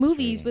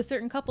movies Sweet. with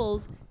certain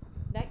couples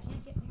that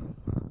can't get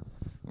married.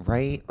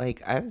 Right?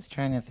 Like, I was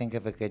trying to think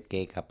of a good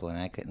gay couple, and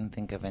I couldn't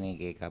think of any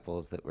gay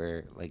couples that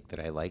were, like, that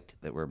I liked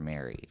that were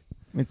married.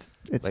 It's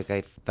Like,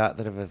 I thought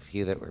that of a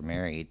few that were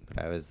married,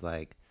 but I was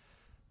like,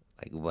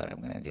 what, I'm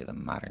going to do the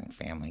Modern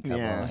Family couple?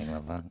 Yeah. Like,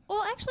 well, fuck.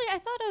 Well, actually, I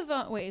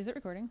thought of... wait, is it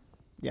recording?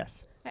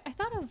 yes. I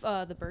thought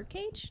of The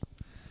Birdcage.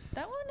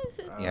 That one is...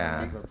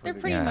 Yeah. They're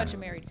pretty Yeah. much a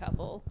married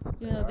couple,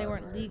 even though they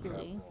weren't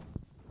legally.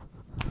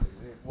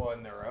 Well,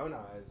 in their own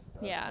eyes,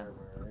 Yeah.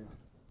 they're married.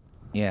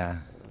 Yeah.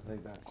 I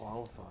think that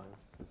qualifies.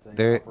 If they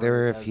There operate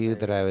were a as few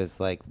that I was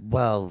like,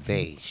 well,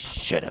 they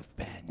should have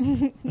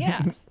been.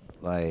 Yeah.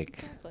 Like,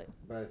 Exactly.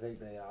 But I think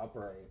they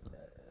operate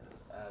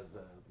as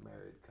a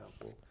married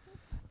couple.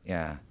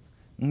 yeah.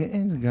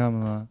 It's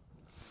Kamala.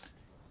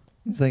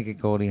 It's like a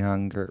Goldie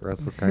Hawn, Kurt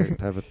Russell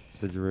type of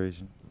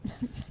situation.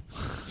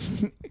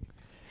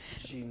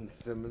 Gene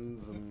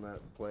Simmons and that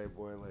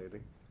Playboy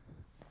lady.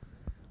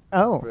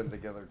 Oh Been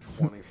together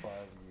 25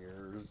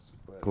 years.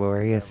 But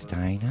Gloria never-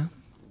 Steinem?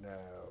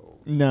 No.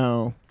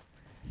 no.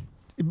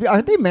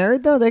 Aren't they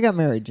married though? They got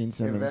married, Gene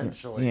Simmons.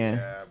 Eventually,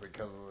 yeah,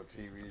 because of the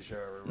TV show.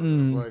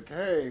 Everybody was like,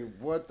 hey,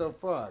 what the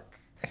fuck?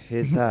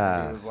 His, He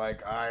was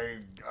like, I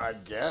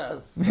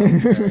guess.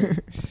 Okay.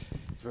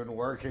 It's been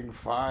working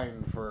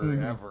fine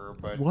forever,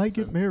 but Why get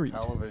since married?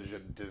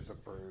 television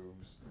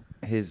disapproves.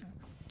 his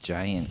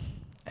giant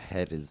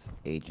head is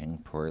aging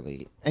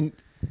poorly. And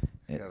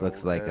It got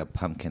looks a like a head.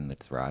 pumpkin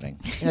that's rotting.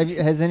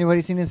 has anybody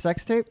seen his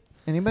sex tape?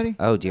 Anybody?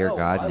 Oh, dear No,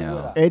 God, why would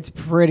no. I? It's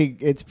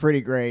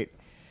pretty great.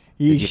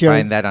 He Did you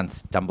find that on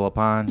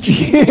StumbleUpon?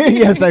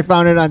 Yes, I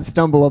found it on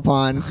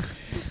StumbleUpon.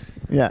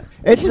 Yeah,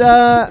 it's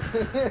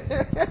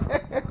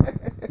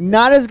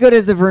not as good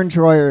as the Vern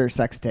Troyer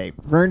sex tape.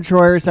 Vern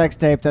Troyer sex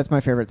tape. That's my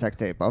favorite sex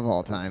tape of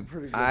all time.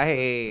 Pretty good I sex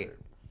tape.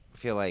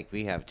 feel like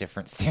we have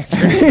different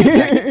standards for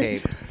sex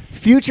tapes.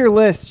 Future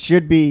list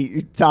should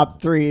be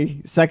top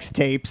 3 sex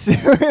tapes.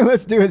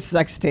 Let's do a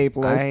sex tape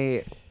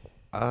list.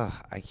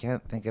 I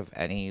can't think of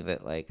any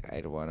that like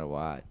I'd want to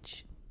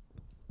watch.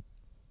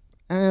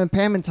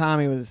 Pam and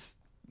Tommy was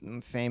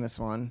a famous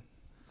one.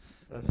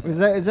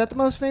 Is that the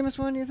most famous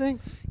one, you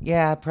think?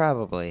 Yeah,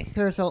 probably.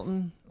 Paris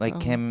Hilton? Like Oh.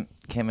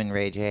 Kim and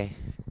Ray J.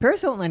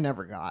 Paris Hilton I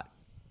never got.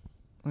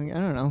 Like, I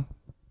don't know.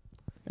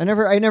 I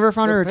never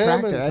found her The Pam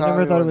attractive. and I never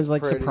Tommy thought it was one's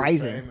like pretty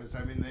surprising. famous.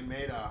 I mean, they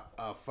made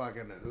a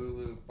fucking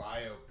Hulu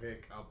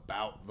biopic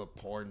about the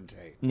porn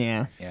tape.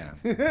 Yeah, Yeah.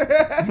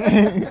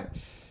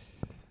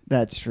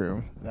 that's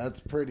true. That's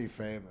pretty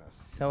famous.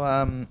 So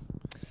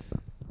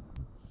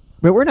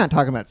But we're not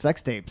talking about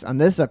sex tapes on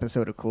this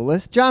episode of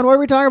Coolest. John, what are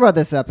we talking about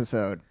this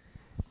episode?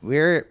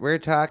 we're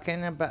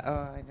talking about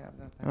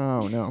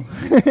Oh, no.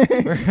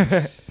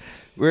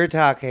 we're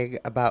talking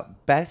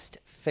about best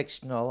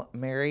fictional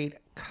married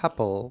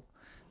couple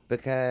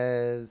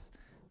because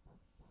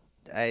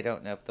I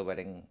don't know if the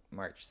Wedding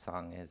March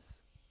song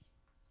is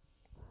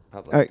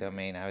public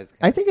domain. I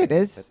think it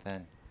is. But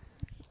then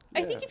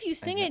I think if you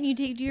sing it and you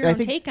do your I own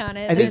think- take on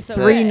it, I then think it's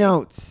 3 okay.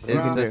 notes. is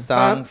you can the do.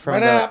 song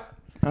from the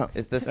Oh.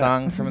 is the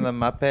song from the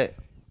Muppet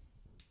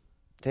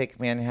Take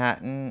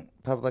Manhattan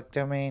public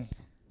domain?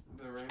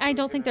 I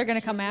don't think they're going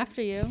to come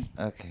after you.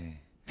 Okay.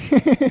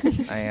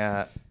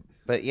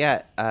 But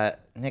yeah,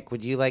 Nick,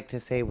 would you like to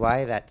say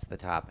why that's the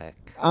topic?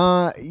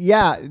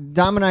 Yeah,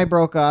 Dom and I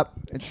broke up.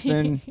 It's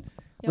been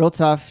real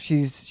tough.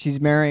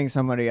 She's marrying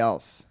somebody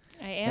else.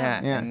 I Yeah,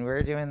 am. Yeah. and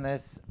we're doing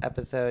this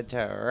episode to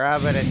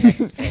rub it in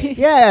Nick's face.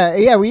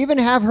 Yeah. We even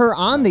have her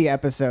on the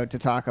episode to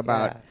talk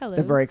about Yeah. Hello.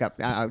 the breakup.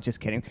 I'm just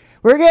kidding.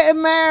 We're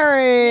getting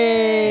married.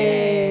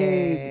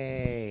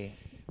 Yay.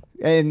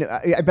 And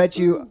I bet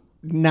you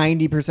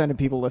 90% of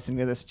people listening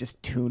to this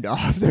just tuned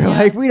off. They're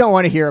like, we don't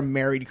want to hear a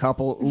married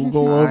couple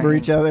oogle over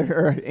each other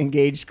or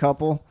engaged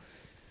couple.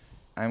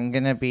 I'm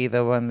gonna be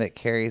the one that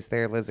carries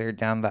their lizard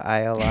down the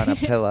aisle on a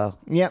pillow.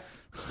 Yep.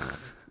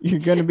 You're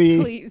gonna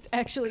be Please,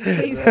 actually,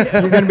 please you're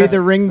do. gonna be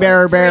the ring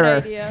bearer Great bearer.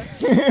 idea.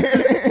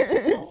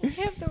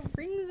 Have the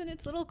rings in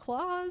its little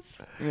claws.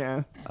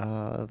 Yeah.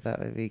 Oh, that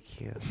would be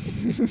cute.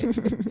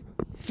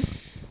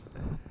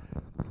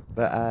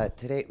 But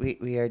today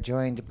we are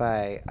joined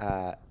by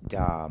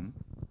Dom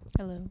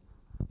Hello.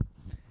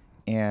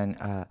 and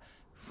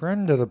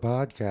friend of the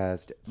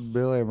podcast,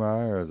 Billy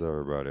Myers,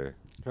 everybody.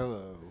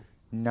 Hello.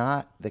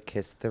 Not the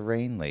Kiss the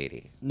Rain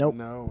lady. Nope.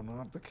 No,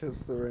 not the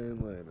Kiss the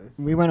Rain lady.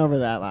 We went over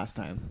that last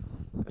time.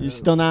 You're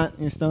still not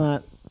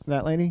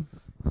that lady?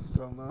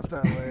 Still not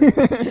that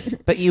lady.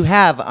 But you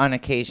have on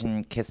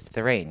occasion kissed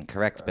the rain,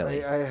 correct,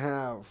 Billy? I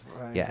have.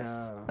 I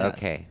Yes. have.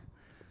 Okay.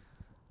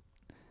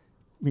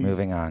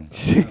 Moving on.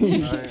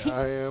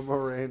 I am a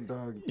rain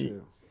dog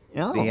too.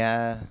 Oh,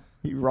 The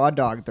you raw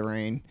dogged the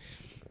rain.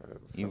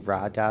 you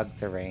raw dogged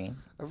the rain.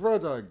 I've raw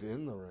dogged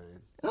in the rain,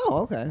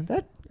 Oh, okay.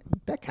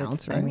 That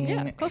counts, right? I mean,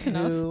 Yeah, close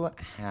who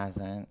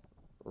hasn't?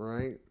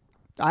 right?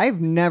 I've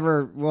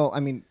never. Well, I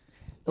mean,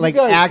 You like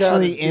guys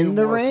actually gotta do in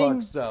the more ring.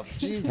 fuck stuff.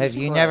 Jesus Have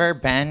you Christ. never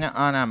been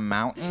on a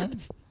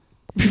mountain?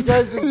 You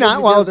guys have Not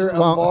been while together it's a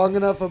long. long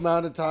enough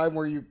amount of time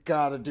where you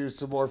gotta do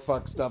some more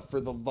fuck stuff for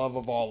the love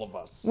of all of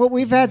us. Well,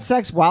 we've had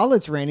sex while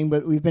it's raining,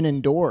 but we've been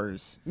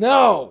indoors.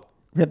 No.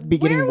 We have to be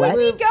getting Where wet.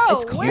 would we go?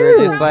 It's Where You're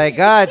cold. just like,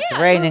 God, it's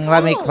raining.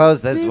 Let me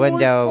close this Be more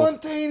window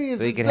spontaneous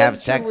so you can have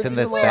adventure sex with in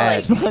your this life.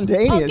 bed.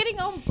 Spontaneous. Oh, getting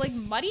all like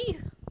muddy.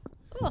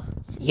 Ugh.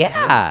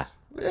 Yeah.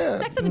 Yeah.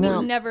 Sex on the beach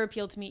No. never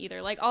appealed to me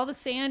either. Like all the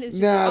sand is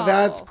just. Nah, oh,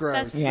 that's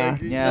gross. Yeah.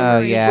 Like, No,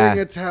 you yeah.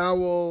 bring a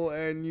towel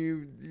and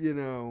you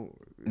know.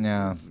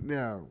 No.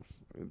 No.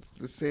 It's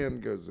the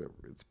sand goes over.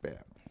 It's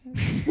bad.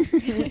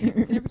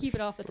 You never keep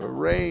it off the The top.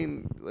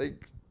 rain,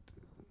 like,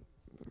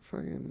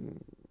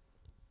 fucking,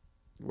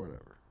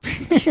 whatever.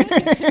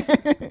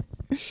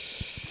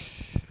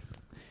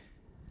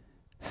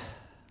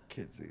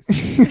 Kids these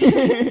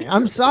days.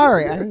 I'm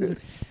sorry.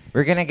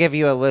 We're going to give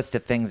you a list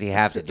of things you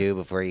have to do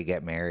before you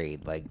get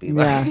married. Like, be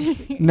Yeah.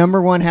 like,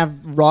 Number one, have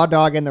raw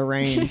dog in the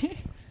rain.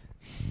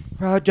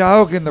 raw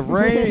dog in the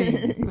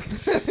rain.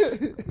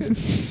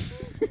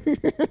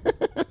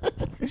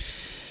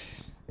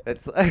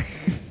 It's like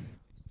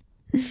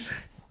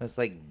it's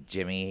like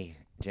Jimi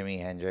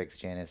Hendrix,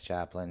 Janis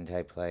Joplin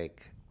type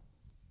like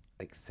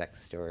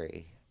sex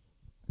story.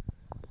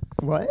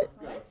 What?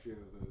 I've got a few of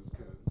those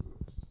kinds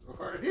of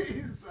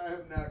stories.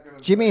 I'm not gonna.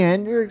 Jimi say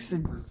Hendrix?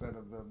 90%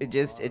 of them It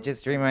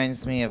just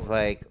reminds me of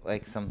like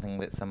something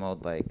that some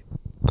old like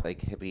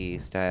hippie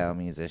style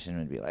musician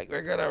would be like,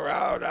 we're gonna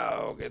raw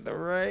dog in the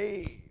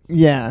rain.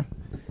 Yeah.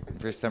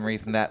 For some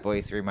reason, that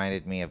voice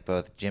reminded me of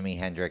both Jimi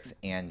Hendrix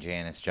and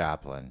Janis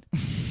Joplin.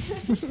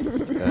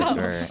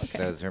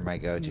 Those were my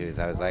go-tos.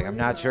 I was like, I'm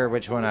not sure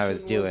which one I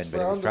was doing,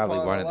 but it was probably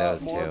one of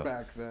those more two.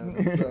 back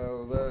then,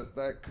 so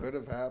that could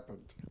have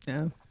happened.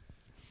 Yeah.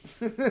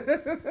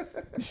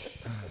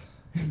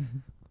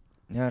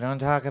 No, don't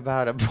talk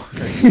about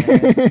abortion.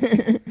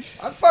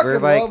 I fucking we're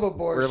like love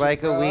abortion. we're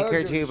like bro. a I week don't or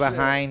give a two shit.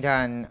 behind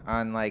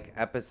on like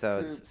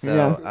episodes.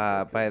 So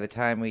Yeah. by the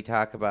time we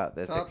talk about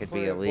this, Top it could 3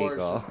 be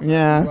illegal. abortions,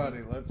 Yeah.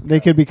 everybody, let's They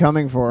go. could be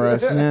coming for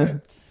us. Yeah.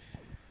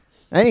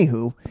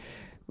 Anywho,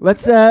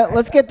 let's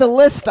get the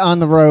list on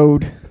the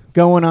road.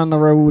 Going on the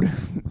road.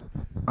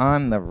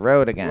 On the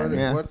road again.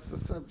 Yeah. What's the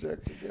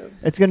subject again?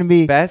 It's gonna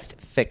be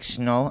Best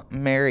fictional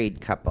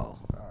married couple.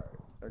 All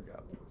right, I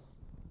got this.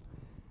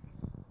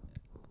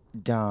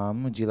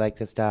 Dom, would you like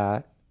to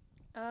start?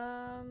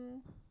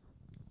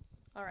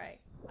 All right.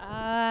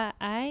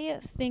 I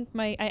think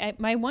my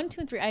 1,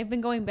 2, and 3. I've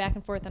been going back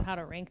and forth on how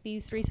to rank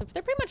these three, so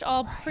they're pretty much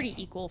all pretty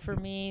equal for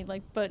me.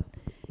 Like, but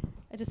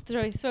I just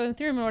threw them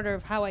in order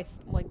of how I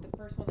like the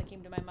first one that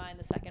came to my mind,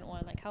 the second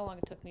one, like how long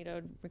it took me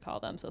to recall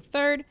them. So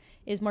third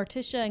is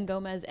Morticia and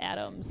Gomez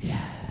Adams.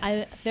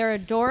 They're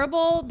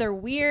adorable. They're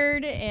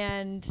weird,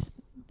 and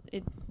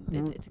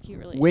it's a cute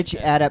relationship. which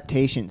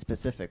adaptation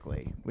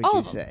specifically would All you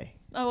of them. say?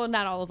 Oh, well,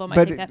 not all of them. I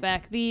But take that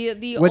back.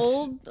 The what's-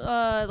 old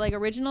like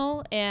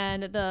original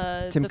and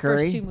the Tim the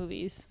Curry? first two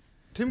movies.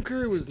 Tim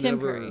Curry was Tim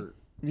never. Curry.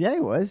 Yeah, he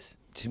was.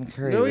 Tim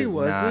Curry No, was he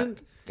wasn't. not.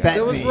 Bat-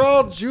 That was Batman.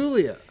 Raul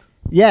Julia.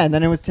 Yeah, and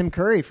then it was Tim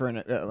Curry for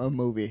a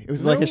movie. It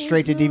was like No, a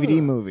straight to it's DVD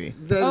not. movie.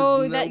 That is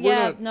Oh, not- that we're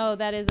yeah, not- no,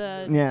 that is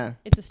a Yeah.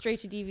 It's a straight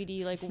to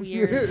DVD like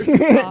weird.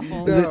 It's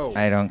awful. No.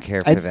 I don't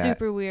care for It's that.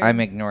 super weird. I'm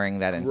ignoring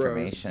that Gross.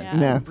 information. Yeah.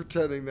 Yeah. I'm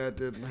pretending that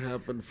didn't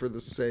happen for the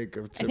sake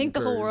of Tim I think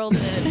the whole Curry's world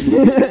death.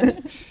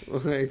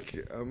 did.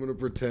 Like, I'm gonna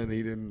pretend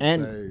he didn't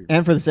And say.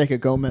 and for the sake of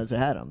Gomez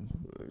Adam.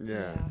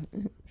 Yeah,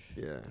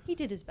 yeah. He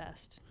did his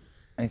best.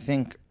 I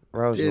think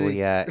Rose Did he?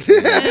 Juliet and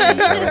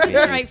This Angelica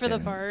isn't right for the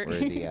Houston part.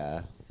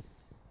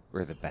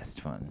 were the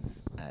best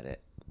ones at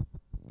it.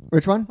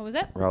 Which one? What was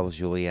that? Raul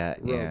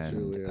Juliet Raul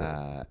and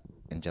Juliet.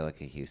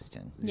 Angelica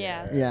Houston.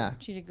 Yeah. Yeah.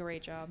 She did a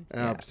great job.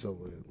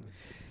 Absolutely.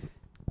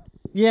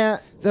 Yeah.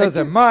 Those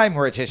are my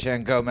Morticia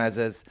and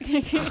Gomez's.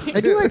 I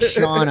do like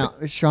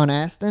Sean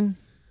Astin.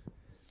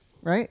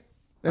 Right?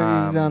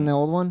 Or he's on the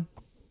old one.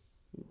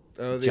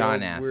 Oh, the John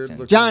old Astin.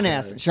 weird-looking John guy.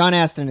 Astin. Sean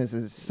Astin is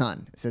his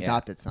son, his Yeah.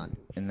 adopted son.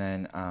 And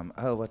then,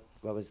 what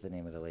was the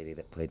name of the lady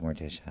that played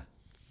Morticia?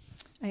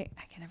 I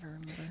can never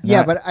remember. Yeah,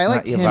 Not- but I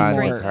liked not him Yvonne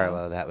more.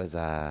 DiCarlo. That was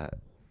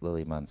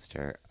Lily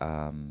Munster.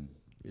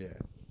 Yeah.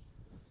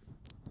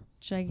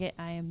 Should I get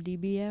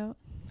IMDb out?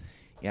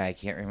 Yeah, I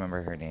can't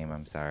remember her name.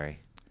 I'm sorry.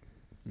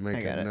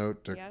 Make got a it.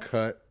 note to You got it?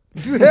 cut.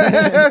 The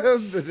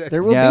next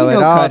There will No, be it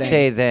no all cutting.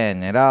 stays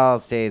in. It all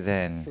stays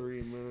in.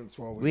 3 minutes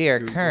while We are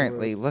Google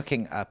currently this.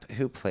 looking up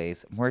who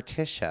plays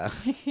Morticia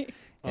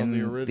On in the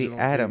the, original TV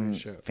Adams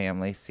show.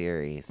 Family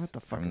series What the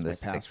fuck from is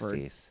the my password?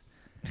 60s.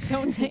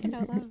 Don't say it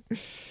out loud.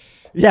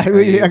 Yeah,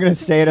 you- I'm going to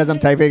say it as I'm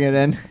typing it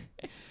in.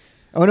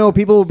 Oh no,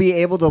 people will be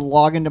able to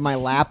log into my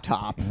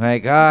laptop.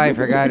 Like, oh, I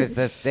forgot it's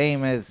the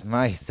same as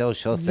my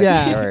social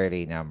Yeah.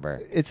 security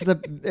number.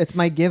 It's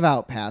my give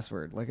out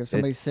password. Like if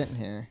somebody's It's-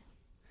 sitting here.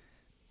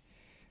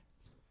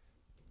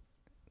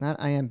 Not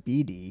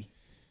IMBD.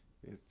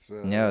 It's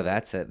No,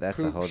 that's it. That's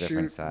a Poop whole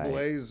different Shoot side.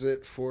 Blaze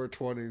it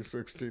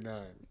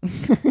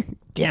 42069.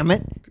 Damn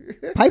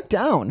it. Pipe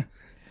down.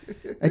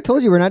 I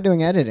told you we're not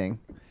doing editing.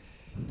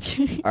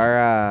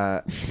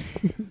 Our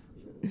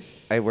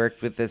I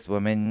worked with this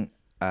woman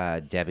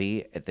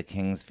Debbie at the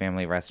King's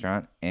Family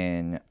Restaurant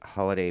in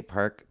Holiday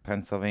Park,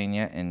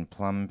 Pennsylvania, in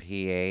Plum,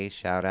 PA.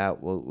 Shout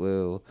out, woo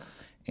woo.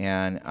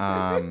 And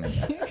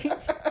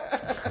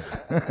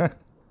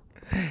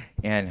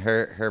and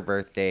her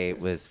birthday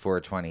was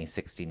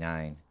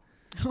 4/20/69.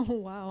 Oh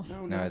wow.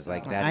 And I was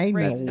like, I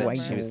that's know, I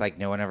she was know. like,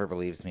 no one ever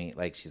believes me.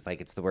 Like, she's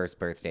like, it's the worst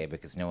birthday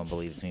because no one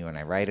believes me when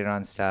I write it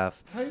on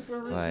stuff. Type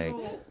original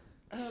Like-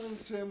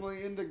 Addams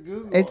Family into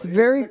Google. It's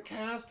very- The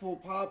cast will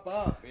pop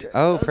up. It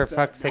Oh, does for that.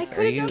 fuck's sakes, I are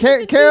could've you done this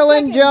in 2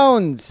 Carolyn seconds.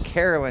 Jones.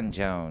 Carolyn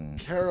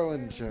Jones?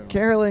 Carolyn Jones.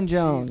 Carolyn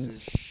Jones.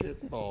 Jesus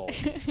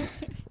shitballs.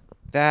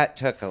 That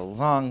took a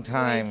long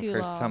time too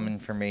for long. some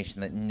information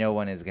that no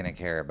one is gonna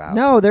care about.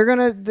 No,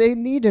 they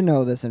need to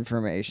know this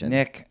information.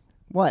 Nick,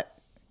 What?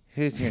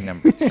 who's your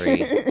number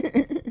 3?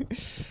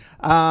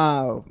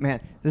 Oh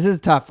man, this is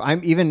tough. I'm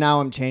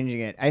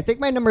changing it. I think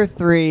my number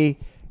 3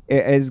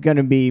 is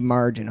gonna be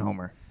Marge and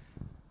Homer,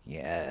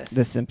 Yes.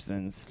 The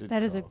Simpsons. Good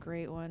That is a call.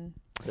 great one.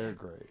 They're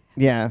great.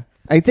 Yeah,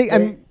 I think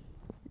I'm.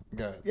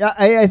 Good. Yeah,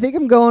 I think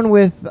I'm going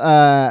with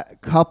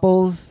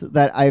couples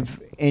that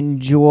I've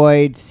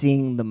enjoyed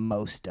seeing the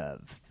most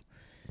of,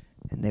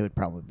 and they would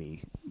probably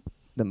be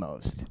the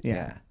most.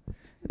 Yeah,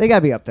 they got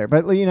to be up there.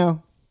 But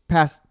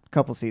past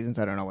couple seasons,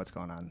 I don't know what's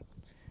going on.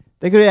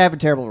 They could have a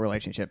terrible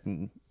relationship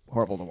and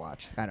horrible to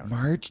watch. I don't know.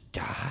 Marge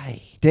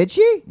died. Did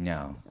she?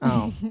 No.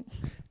 Oh,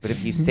 But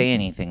if you say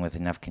anything with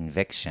enough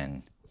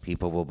conviction,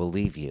 people will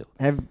believe you.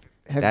 have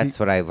That's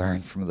what I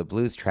learned from the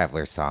Blues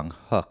Traveler song,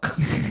 Hook.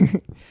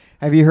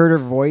 have you heard her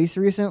voice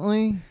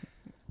recently?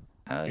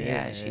 Oh,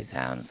 yeah, she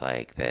sounds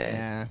like this.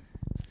 Yeah,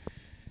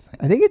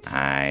 I think it's.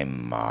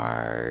 I'm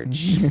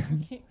Marge.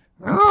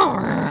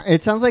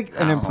 It sounds like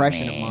an Oh,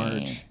 impression of man.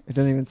 Marge. It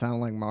doesn't even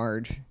sound like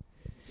Marge.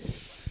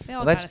 They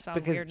all Well, kind of that's sound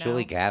because weird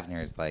Julie now.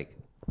 Gavner's like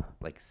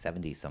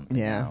 70-something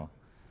Yeah. now.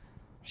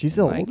 She's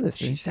the Like, oldest.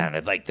 she isn't she?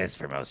 sounded like this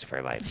for most of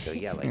her life. So,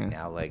 yeah, like Yeah.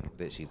 now, like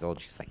that she's old,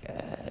 she's like,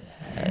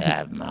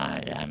 I'm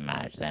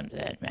Marge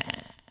Simpson.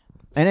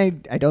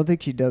 And I don't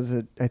think she does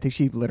it. I think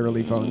she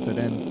literally phones it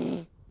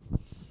in.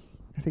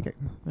 I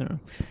don't know.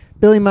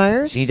 Billy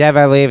Myers. She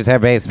never leaves her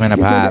basement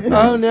apart.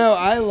 Oh no,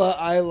 I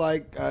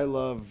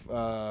love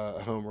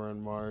Homer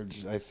and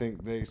Marge. I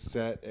think they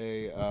set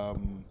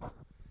an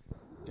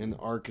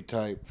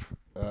archetype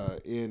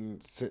in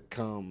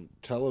sitcom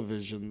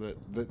television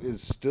that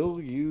is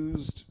still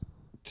used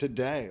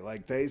today.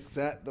 Like they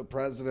set the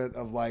precedent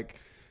of like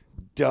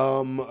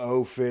dumb,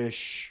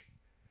 oafish,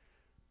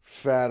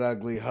 fat,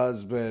 ugly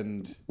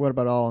husband. What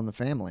about All in the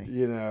Family?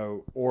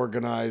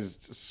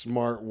 Organized,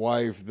 smart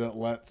wife that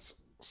lets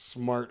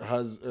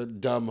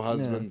dumb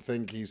husband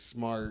think he's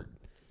smart.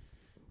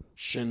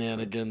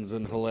 Shenanigans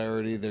and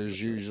hilarity.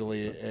 There's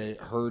usually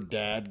her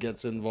dad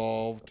gets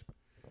involved.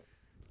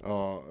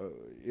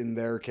 In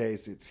their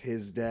case, it's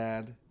his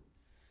dad.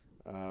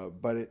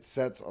 But it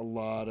sets a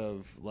lot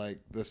of like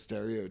the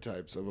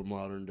stereotypes of a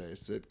modern day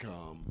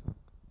sitcom.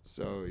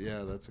 So yeah,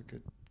 that's a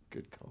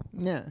good call.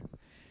 Yeah.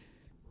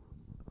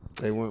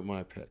 They weren't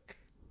my pick.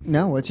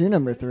 No, what's your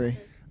number 3?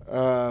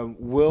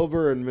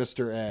 Wilbur and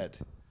Mr. Ed.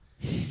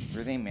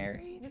 Were they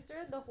married? Mr.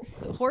 Ed,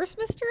 the horse,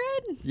 Mr.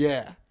 Ed?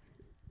 Yeah.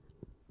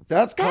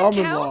 That's That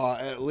common counts? law,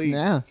 at least.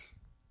 Yeah.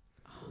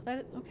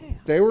 That is, okay.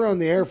 They were on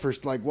the air for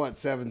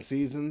 7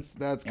 seasons.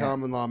 That's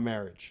common law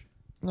marriage.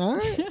 All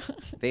right.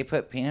 They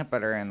put peanut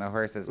butter in the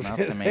horse's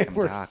mouth to make him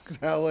talk.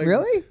 selling.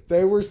 Really?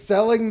 They were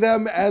selling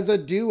them as a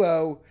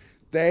duo.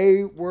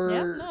 They were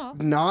Yeah, no.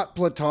 not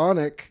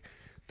platonic.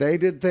 They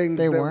did things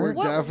They that were weren't?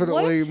 What-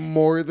 definitely what?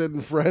 more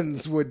than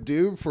friends would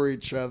do for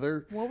each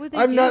other. What would they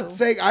I'm do? not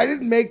saying I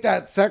didn't make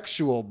that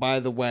sexual, by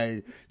the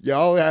way.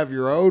 Y'all have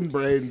your own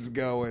brains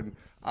going.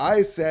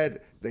 I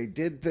said they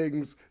did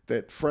things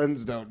that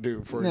friends don't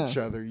do for Yeah. each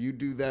other. You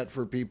do that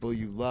for people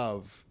you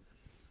love.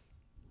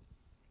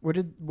 What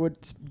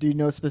do you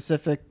know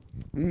specific?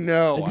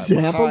 No,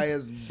 Examples? I'm high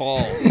as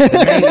balls.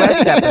 Mary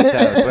West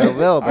episode where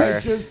Wilbur I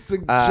just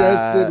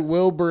suggested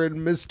Wilbur and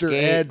Mr.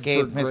 Ed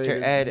gave for Mr.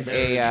 greatest Ed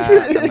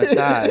marriage. a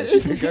massage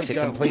I've to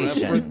got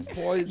completion. reference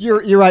points.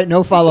 You're right.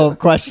 No follow-up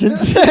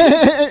questions.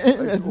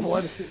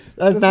 What-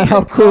 That's this not is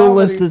how a Cool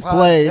List comedy is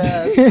played.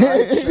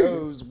 podcast. I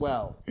chose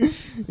well.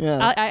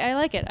 Yeah. I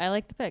like it. I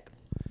like the pick.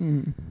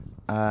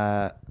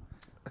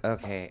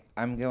 Okay,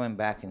 I'm going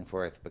back and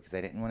forth because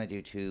I didn't want to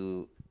do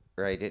 3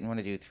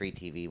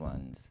 TV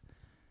ones,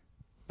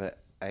 but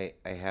I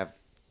have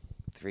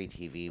 3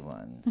 TV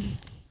ones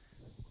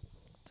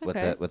It's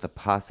okay. with a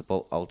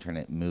possible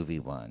alternate movie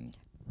one.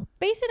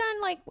 Base it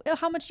on like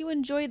how much you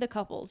enjoy the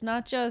couples,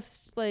 not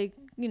just like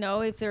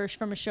if they're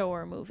from a show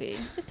or a movie.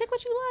 Just pick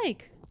what you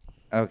like.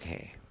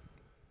 Okay,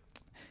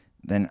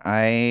 then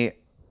I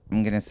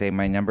am gonna say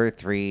my number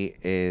 3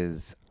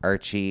 is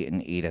Archie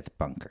and Edith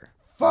Bunker.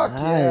 Fuck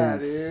yeah,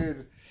 Nice.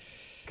 dude.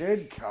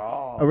 Good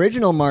call.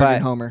 Original Marge But-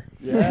 and Homer.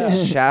 Yeah.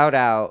 Shout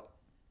out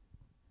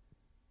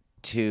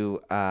to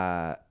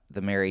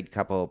the married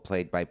couple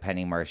played by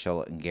Penny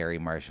Marshall and Gary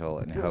Marshall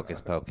in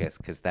Hocus Pocus,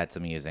 because that's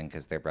amusing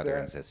because they're brother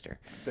and sister.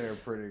 They're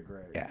pretty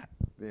great. Yeah.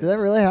 Did that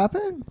really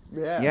happen?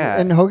 Yeah.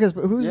 And Hocus,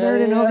 who's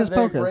married in Hocus they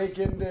Pocus? break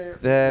into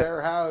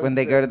their house When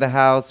they go to the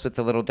house with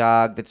the little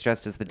dog that's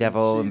dressed as the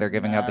devil, and they're she's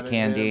giving out the mad at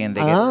candy, him. and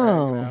they get,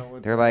 Oh.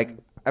 they're like,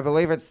 I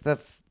believe it's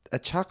a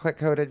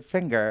chocolate-coated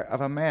finger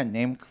of a man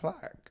named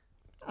Clark.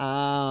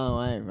 Oh,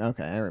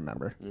 okay, I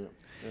remember.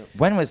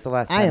 When was the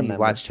last I time you remember.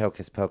 watched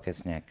Hocus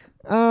Pocus, Nick?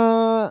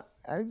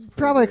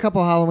 Probably a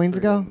couple Halloweens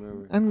ago.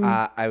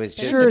 I was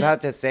just Sure,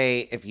 about to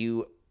say if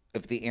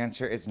the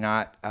answer is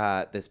not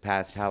this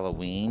past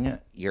Halloween,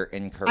 you're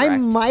incorrect. I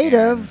might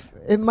have.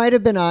 It might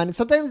have been on.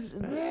 Sometimes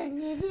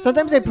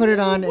I put it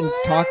on and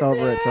talk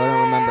over it, so I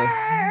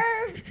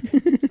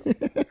don't remember.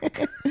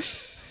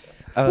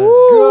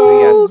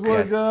 Oh, so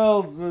yes.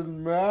 girls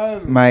and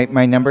men.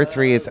 My number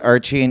 3 is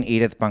Archie and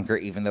Edith Bunker,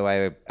 even though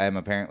I am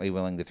apparently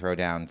willing to throw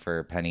down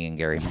for Penny and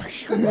Gary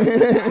Marshall.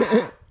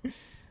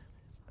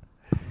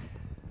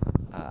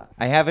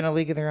 I have an A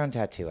League of Their Own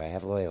tattoo. I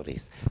have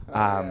loyalties.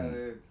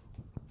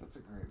 That's a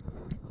great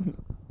movie.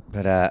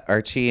 But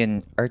Archie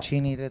and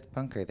Edith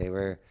Bunker, they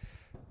were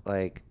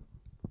like,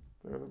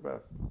 They're the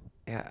best.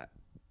 yeah.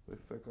 They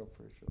stick up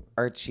for each other.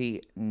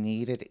 Archie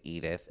needed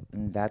Edith,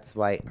 and that's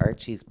why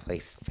Archie's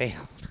place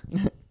failed.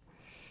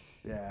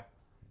 Yeah.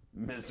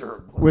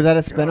 Miserable. Was that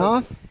a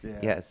spinoff? Yeah.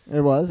 Yes.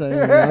 It was. I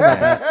didn't know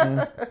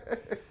about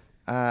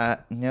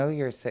that. Know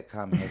your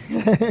sitcom history.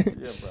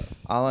 Yeah, bro.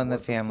 All in the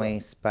Family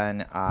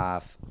spun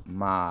off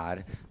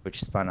Maude,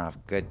 which spun off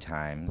Good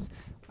Times.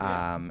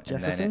 And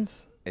then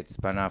Jeffersons? it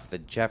spun off The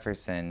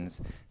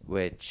Jeffersons,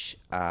 which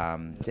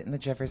didn't The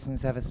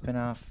Jeffersons have a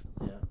spinoff?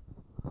 Yeah.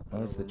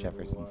 What was The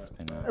Jeffersons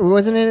spinoff?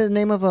 Wasn't it the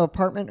name of an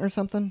apartment or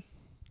something?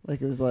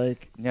 Like it was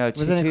like. No,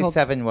 wasn't it called-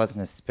 227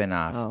 wasn't a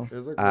spinoff. Oh.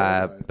 There's a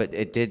girl But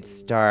it did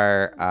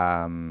star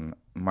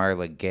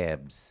Marla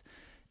Gibbs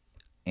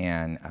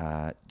and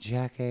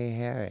Jack A.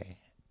 Harry.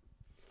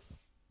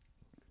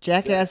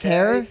 Jackass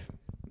Harry?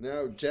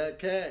 No, Jack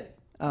K.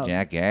 Oh.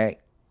 Jack A.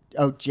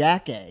 Oh,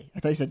 Jack A. I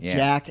thought you said Yeah.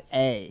 Jack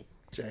A.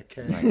 Jack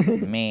K.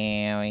 Like,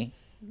 Mary.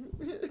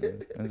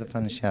 It was a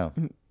fun show.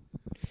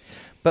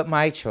 But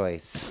my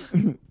choice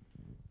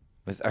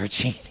was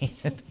Archie and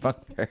Edith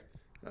Bunker.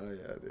 Oh,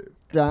 yeah, dude.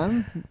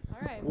 Don? All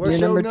right. What's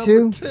Your your number number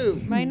two?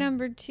 two? My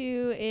number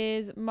 2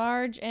 is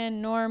Marge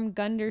and Norm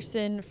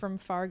Gunderson from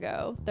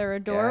Fargo. They're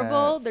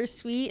adorable. Yes. They're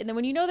sweet. And then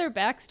when you know their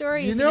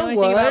backstory, You if know you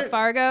know anything what? about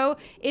Fargo,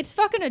 it's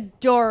fucking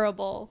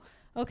adorable.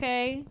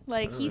 Okay?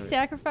 Like, he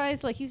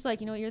sacrificed, like, he's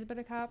like, you know what, you're the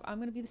better cop. I'm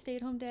going to be the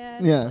stay-at-home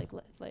dad. Yeah.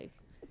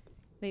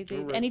 They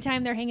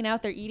anytime they're hanging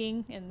out, they're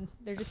eating, and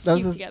they're just That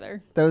cute was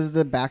together. That was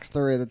the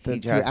backstory that the He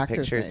two draws actors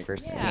pictures make. for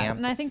Yeah, stamps.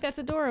 and I think that's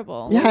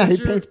adorable. Yeah, he was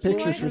your- paints what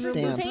pictures for was your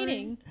number stamps. three?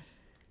 Painting.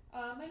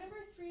 My number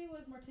 3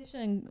 was Morticia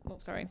and... Oh,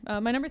 sorry. My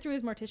number 3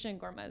 was Morticia and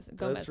Gomez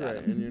That's right.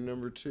 Adams. And your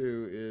number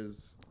 2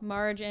 is.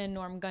 Marge and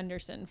Norm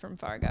Gunderson from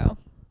Fargo.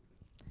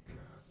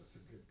 That's a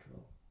good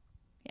call.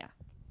 Yeah.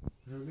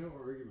 I have no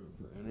argument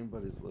for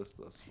anybody's list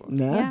thus far.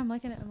 No? Yeah, I'm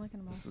liking it. I'm liking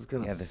them all. This is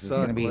gonna. Yeah, this is suck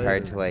going to be later.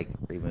 hard to, like,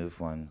 remove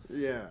ones.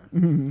 Yeah.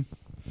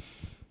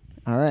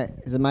 All right.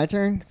 Is it my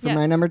turn for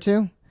my Yes. number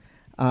 2?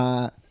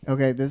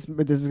 Okay, this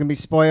is gonna be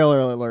spoiler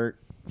alert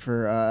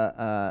for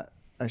a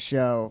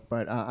show,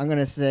 but I'm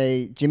gonna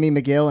say Jimmy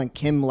McGill and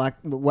Kim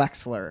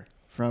Wexler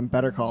from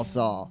Better Call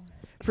Saul.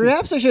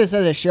 Perhaps I should have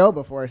said a show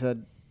before I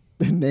said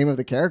the name of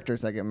the characters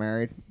that get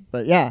married.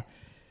 But yeah,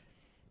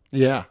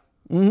 Yeah.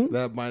 Mm-hmm.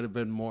 That might have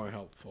been more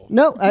helpful.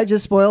 no, I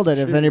just spoiled it.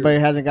 If anybody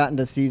hasn't gotten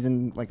to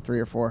season like 3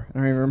 or 4, I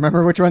don't even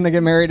remember which one they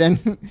get married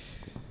in.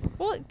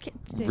 Well,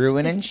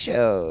 Ruining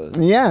shows.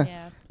 yeah.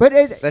 Yeah. But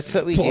it, That's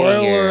what we do Spoiler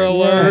here.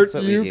 alert! That's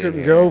what we You do can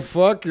here. go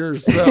fuck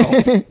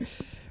yourself.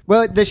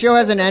 well, the show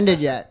hasn't ended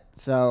yet,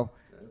 so.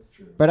 That's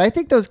true. But I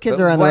think those kids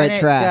But are on the when right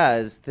track. it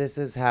does, this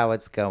is how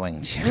it's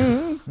going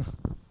to.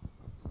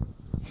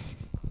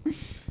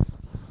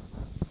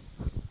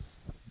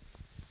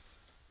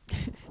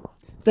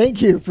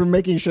 Thank you for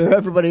making sure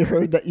everybody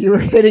heard that you were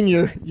hitting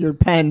your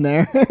pen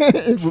there,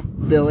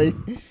 Billy.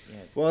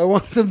 Well, I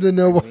want them to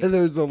know why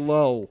there's a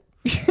lull.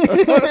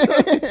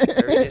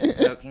 They're just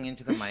smoking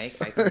into the mic.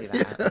 I can do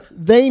that.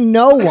 They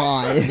know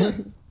why.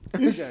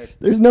 Okay.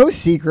 There's no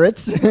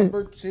secrets.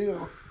 Number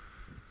 2.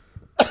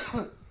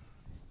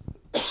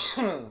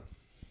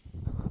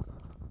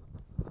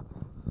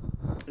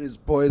 is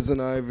Poison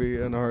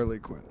Ivy and Harley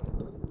Quinn.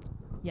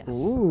 Yes.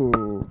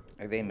 Ooh.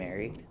 Are they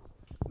married?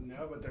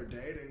 No, but they're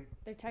dating.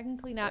 They're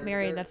technically not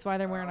married. That's why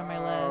they're wearing on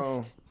my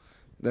list.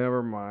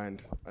 Never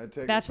mind. I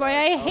take. That's it why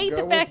back. I I'll hate the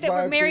go fact with that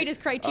we're my married B- as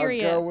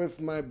criteria. I'll go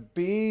with my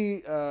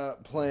B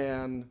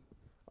plan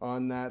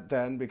on that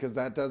then, because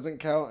that doesn't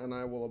count, and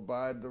I will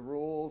abide the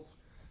rules.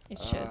 It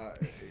should.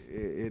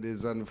 It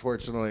is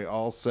unfortunately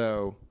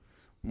also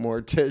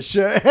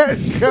Morticia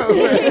and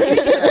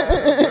Gomez.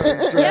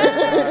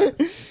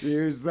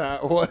 Use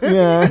that one.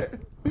 Yeah.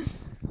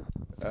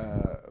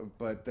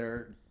 But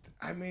they're.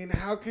 I mean,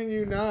 how can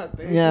you not?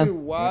 They Yeah. do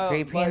wild.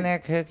 Creepy like, in their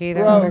cookie.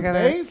 They're Bro, never gonna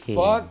they key.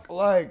 fuck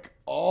like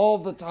all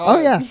the time. Oh,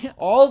 yeah.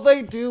 All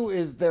they do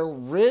is they're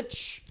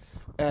rich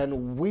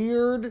and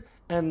weird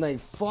and they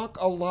fuck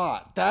a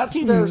lot. That's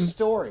their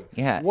story.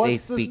 Yeah, What's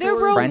they the speak They're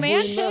story between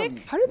romantic.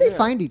 them? How do they Yeah.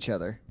 find each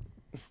other?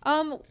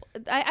 I've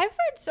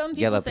heard some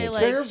people Yellow say Pages.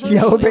 like Their she- version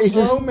Yellow of Pages.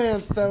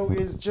 romance, though,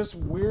 is just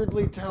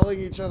weirdly telling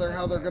each other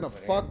how they're gonna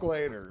fuck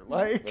later.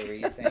 What Like, were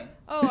you saying?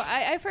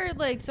 I've heard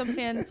like some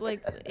fans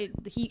like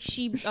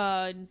she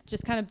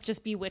just kind of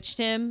just bewitched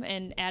him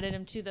and added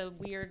him to the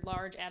weird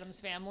large Addams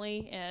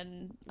family,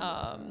 and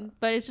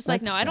but it's just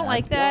like That's no, I don't sad.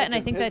 like that, and I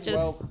 'cause think that his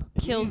just wealth,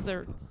 kills he's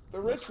their the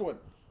rich one.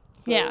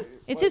 So, yeah.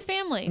 It's like, his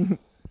family.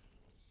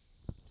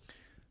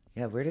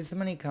 Yeah, where does the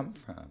money come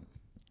from?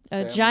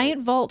 A Family.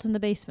 giant vault in the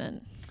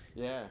basement.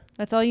 Yeah,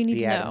 That's all you need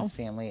The to know. Addams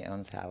family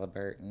owns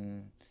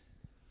Halliburton,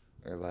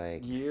 or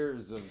like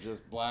years of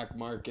just black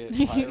market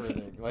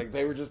pirating. Like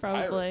they were just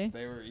Probably. pirates.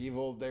 They were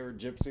evil. They were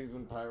gypsies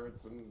and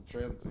pirates and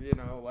trans. You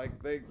know,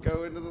 like they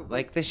go into the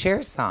like the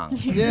Cher song.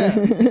 yeah,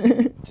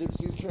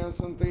 gypsies, tramps,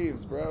 and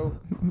thieves, bro.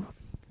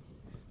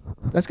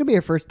 That's gonna be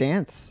your first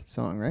dance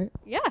song, right?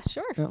 Yeah,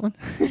 sure. That one.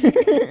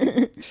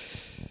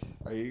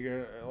 Are you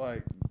gonna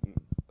like?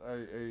 Are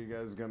you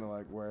guys gonna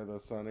like wear the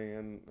Sonny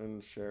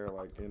and Cher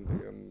like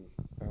Indian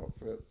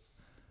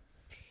outfits?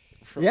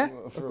 Yeah, the-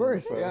 of from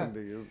course, The yeah.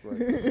 70s,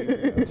 like, see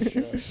that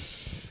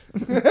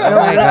shit. Oh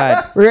my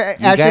god. We're You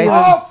actually. guys-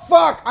 Oh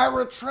fuck! I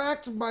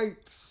retract my.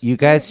 You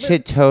guys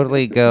should statement.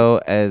 totally go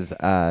as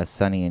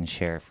Sonny and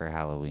Cher for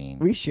Halloween.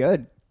 We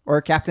should.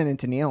 Or Captain and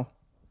Tennille.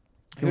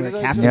 Who Wear did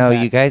I captain's No,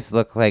 hats. you guys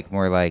look like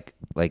more like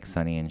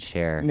Sonny and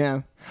Cher.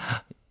 No.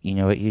 You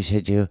know what you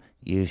should do?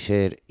 You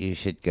should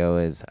go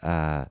as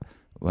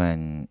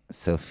when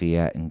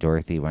Sophia and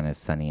Dorothy went as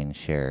Sonny and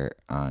Cher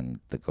on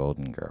The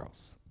Golden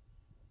Girls.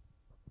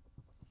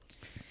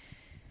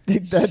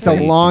 That's Sure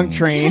a you long can-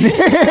 train. That's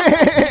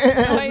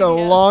a idea.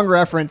 long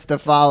reference to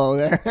follow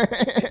there.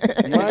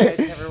 You guys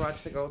never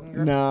watched The Golden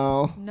Girls?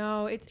 No.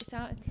 No, it's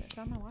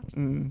on my watch.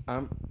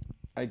 Mm.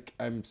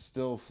 I'm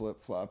still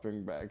flip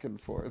flopping back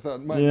and forth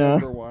on my Yeah.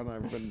 number one.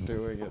 I've been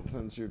doing it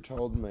since you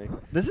told me.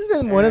 This has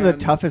been one of the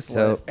And toughest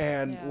so- lists.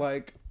 And Yeah.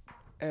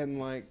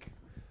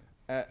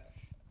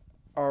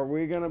 are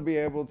we gonna be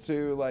able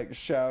to like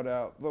shout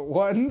out the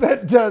one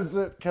that does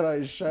it? Can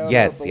I shout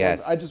Yes, out the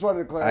yes. one? I just wanted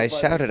to clarify. I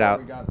shouted before out.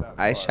 we got that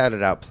I far.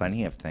 shouted out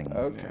plenty of things.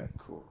 Okay,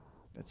 cool.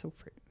 That's so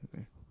pretty.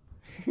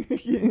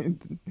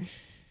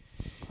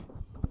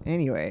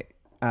 Anyway,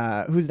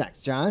 who's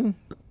next? John?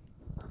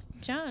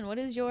 John, what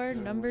is your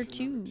number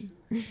 2?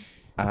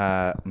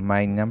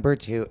 My number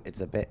 2. It's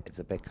a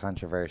bit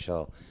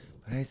controversial,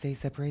 but I say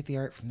separate the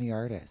art from the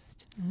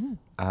artist.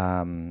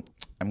 I'm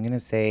gonna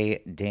say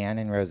Dan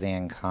and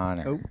Roseanne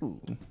Connor. Oh.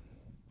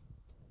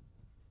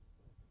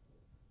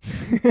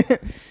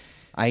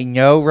 I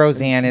know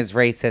Roseanne is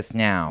racist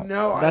now.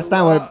 No, That's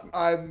not what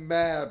I'm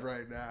mad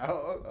right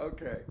now.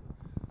 Okay.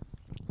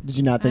 Did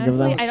you not think of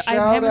Honestly, them? I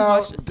Shout haven't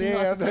watched out a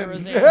single Dan episode of and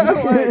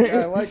Roseanne.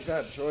 I like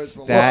that choice a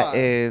lot. That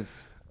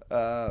is.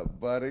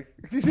 buddy.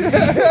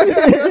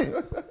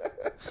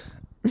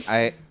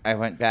 I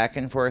went back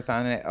and forth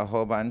on it a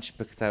whole bunch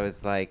because I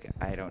was like,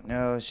 I don't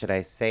know, should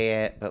I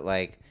say it? But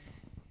like,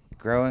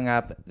 growing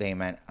up, they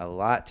meant a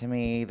lot to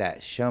me.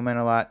 That show meant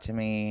a lot to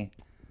me.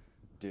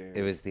 Dude.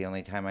 It was the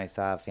only time I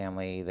saw a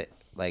family that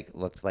like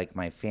looked like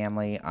my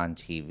family on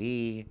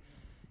TV,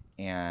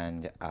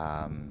 and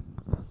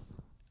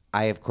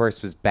I of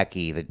course was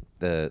Becky,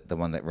 the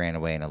one that ran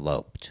away and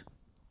eloped.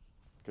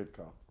 Good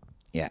call.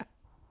 Yeah.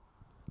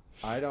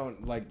 I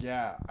don't I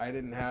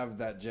didn't have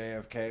that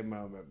JFK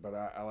moment, but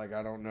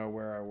I don't know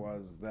where I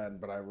was then,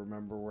 but I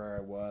remember where I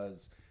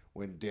was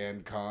when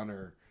Dan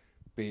Connor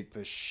beat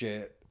the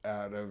shit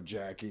out of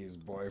Jackie's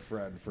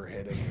boyfriend for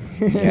hitting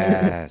her.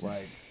 Yes.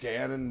 Like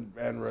Dan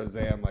and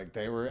Roseanne, like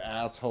they were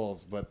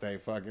assholes, but they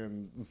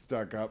fucking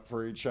stuck up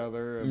for each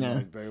other and Yeah.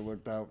 like they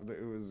looked out.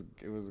 It was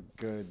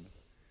good.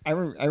 I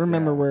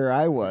remember Yeah. where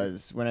I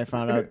was when I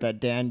found out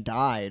that Dan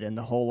died and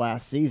the whole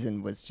last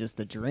season was just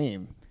a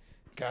dream.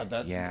 God,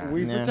 that Yeah.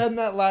 we Yeah. pretend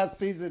that last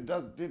season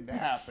didn't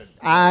happen.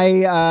 So.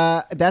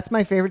 That's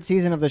my favorite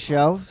season of the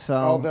show. So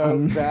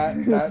Although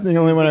that's that's the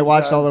only one I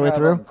watched all the way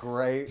through.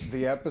 Great,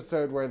 the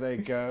episode where they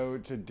go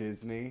to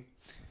Disney.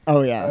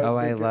 Oh yeah. Oh,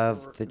 I because-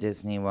 love the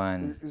Disney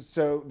one.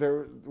 So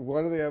there,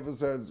 one of the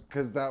episodes,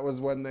 because that was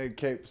when they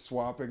kept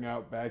swapping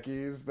out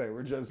Becky's. They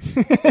were just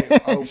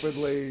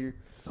openly,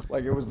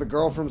 like it was the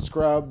girl from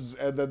Scrubs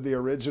and then the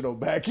original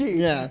Becky.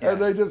 Yeah.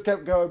 and they just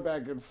kept going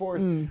back and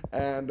forth.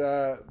 And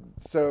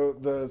so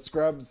the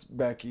Scrubs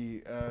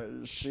Becky,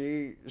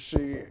 she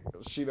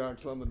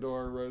knocks on the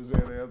door.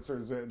 Roseanne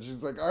answers it, and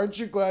she's like, "Aren't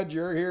you glad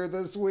you're here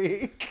this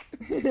week?"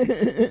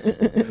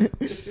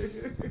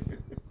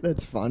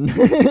 That's fun. And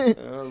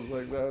I was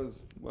like, "That was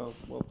well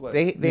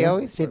played." They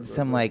always did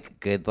some like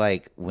good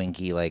like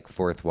winky like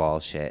fourth wall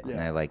shit, and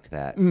Yeah. I liked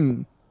that.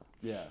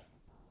 Yeah.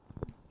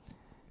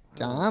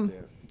 Dom?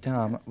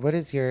 Dom, what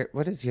is your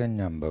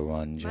number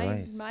one,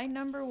 Joyce? My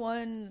number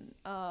 1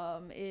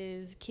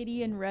 is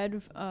Kitty and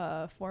Red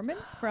Foreman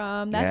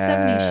from That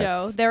Yes. 70s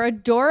Show. They're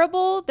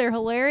adorable. They're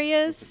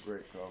hilarious.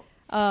 Great call.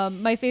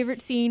 My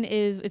favorite scene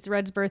is it's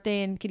Red's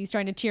birthday and Kitty's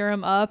trying to cheer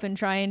him up and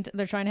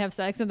they're trying to have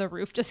sex and the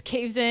roof just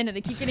caves in and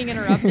they keep getting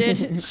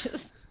interrupted. It's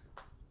just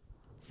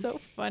so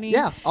funny.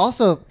 Yeah.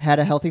 Also had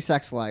a healthy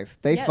sex life.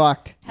 They Yes.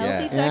 fucked.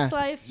 Healthy Yeah. sex Yeah.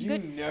 life, You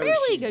good, know fairly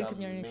she's good a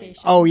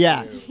communication. Oh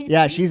yeah.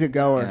 Yeah. She's a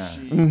goer. Yeah.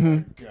 She's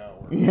a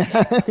goer.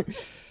 Yeah.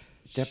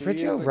 Deborah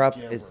She Jo is a Rupp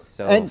giver. is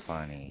so And-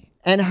 funny.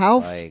 And how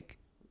Like,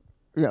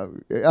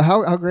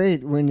 how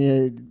great when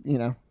you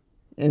know,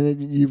 and then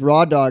you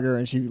raw dog her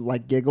and she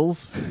like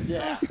giggles.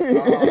 Yeah.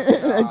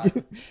 Oh,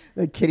 God.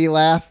 The kitty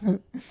laugh.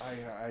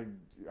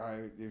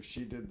 If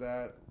she did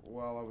that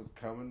while I was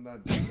coming,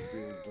 that'd just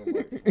be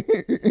delightful.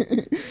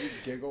 You'd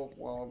giggle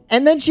while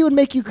And then she would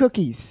make you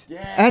cookies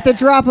Yeah. at the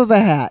drop of a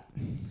hat.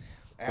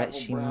 but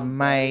she Apple brown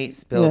might bag.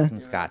 spill Yeah. some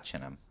scotch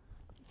in them.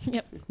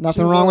 Yep.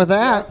 Nothing She wrong will with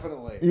that.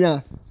 Definitely.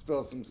 Yeah.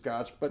 Spill some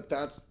scotch, but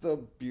that's the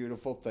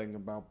beautiful thing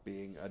about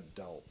being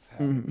adults,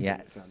 having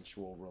Yes.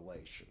 consensual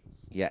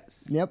relations.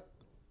 Yes. Yep.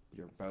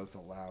 You're both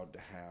allowed to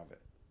have it.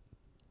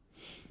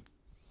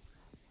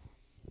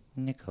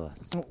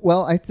 Nicholas.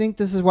 Well, I think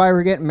this is why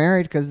we're getting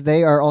married because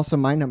they are also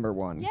my number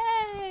one.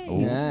 Yay!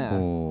 Yeah.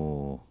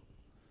 Ooh.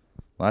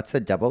 Lots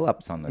of double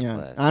ups on this Yeah.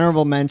 list.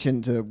 Honorable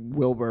mention to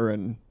Wilbur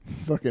and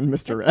fucking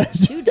Mr. Ed.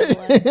 Two double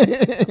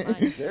Eds.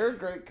 Not mine. They're a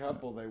great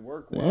couple. They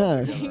work well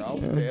Yeah. together. I'll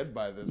stand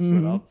by this,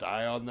 but I'll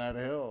die on that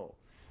hill.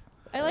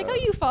 I like how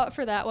you fought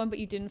for that one, but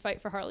you didn't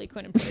fight for Harley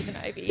Quinn and Poison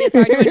Ivy. It's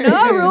argument,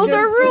 no, rules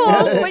are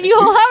rules, but you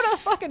allowed a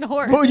fucking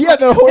horse. Oh yeah,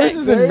 the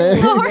horses in They-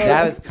 marriage.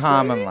 That was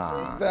common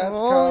law. That's Boy.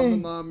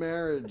 common law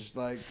marriage.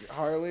 Like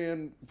Harley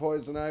and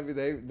Poison Ivy,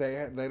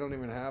 they don't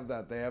even have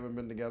that. They haven't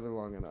been together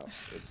long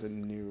enough. It's a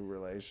new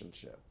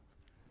relationship.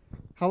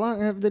 How long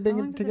have they How been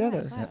long did that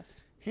together?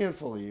 last?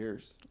 Handful of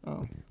years.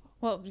 Oh.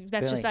 Well,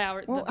 that's just Billy.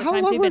 our. Well, the how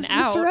times long they've was been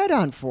out. Mr. Ed on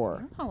I don't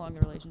for? know how long the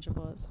relationship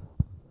was.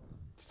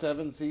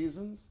 7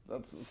 seasons.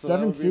 That's so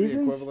Seven that would be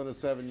seasons? The equivalent of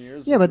 7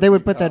 years. Yeah, which but they be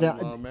would put that common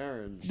out- law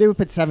marriage. They would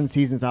put 7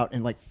 seasons out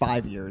in like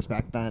 5 years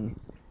back then.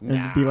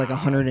 It'd be like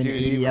 180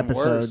 Dude, even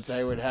episodes. Worse,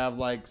 they would have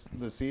like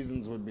the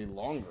seasons would be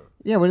longer.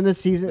 Yeah, when the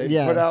season, They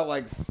yeah. put out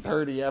like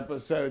 30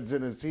 episodes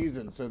in a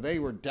season, so they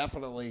were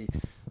definitely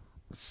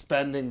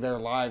spending their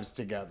lives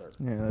together.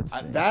 Yeah, let's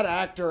see. That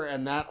actor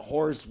and that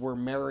horse were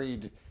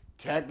married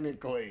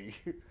technically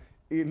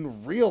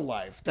in real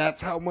life.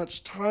 That's how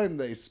much time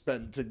they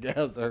spent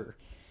together.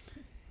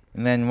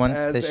 And then once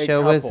As the a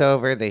show was couple.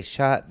 over, they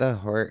shot the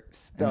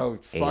horse. And Oh,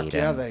 fuck ate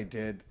yeah, him. they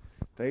did.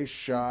 They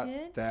shot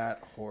did?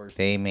 that horse.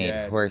 They made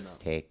dead horse in a-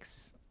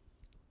 steaks.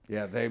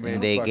 Yeah, they made.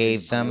 And they fucking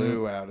gave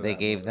glue out them. of They that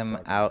gave them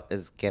motherfucker. out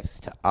as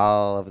gifts to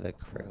all of the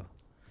crew,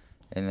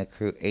 and the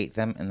crew ate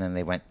them. And then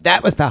they went,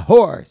 "That was the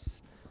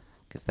horse,"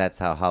 because that's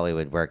how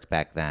Hollywood worked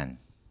back then.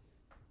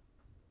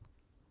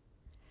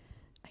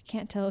 I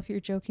can't tell if you're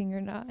joking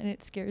or not, and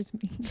it scares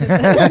me.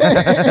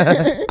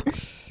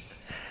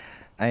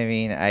 I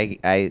mean,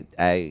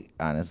 I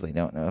honestly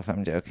don't know if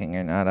I'm joking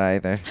or not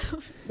either.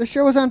 The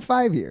show was on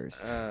 5 years.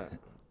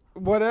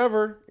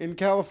 Whatever. In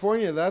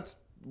California, that's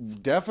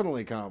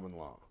definitely common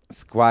law.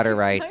 Squatter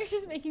I was rights.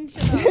 just making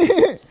shit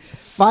up.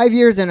 5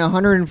 years and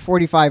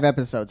 145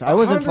 episodes. I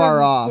wasn't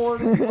far off.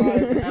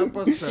 145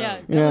 episodes. Yeah,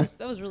 Yeah.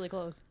 that was really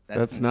close.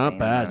 That's not insane,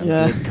 bad. though.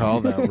 Yeah. You did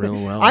call that real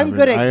well. I'm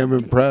good at- I am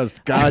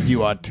impressed. God, you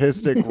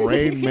autistic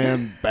Rain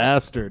Man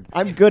bastard.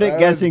 I'm good That at was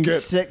guessing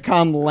good.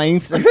 sitcom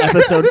lengths and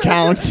episode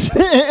counts.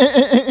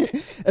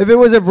 If it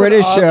was a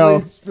British Oddly show,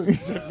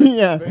 specific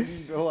Yeah.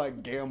 thing to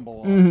like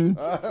gamble on.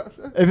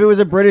 if it was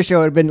a British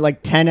show, it'd been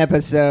like 10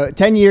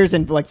 years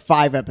and like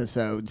 5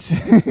 episodes.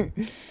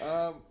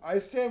 I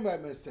stand by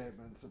my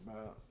statements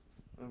about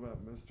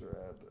Mr.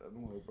 Ed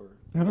and Wilbur.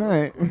 All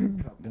right.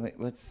 Billy,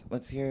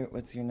 what's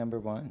your number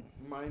one?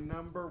 My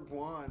number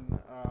one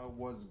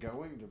was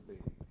going to be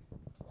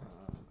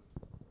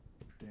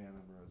Dan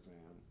and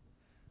Roseanne,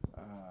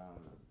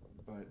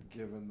 but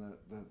given that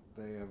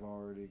they have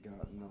already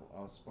gotten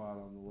a spot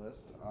on the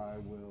list, I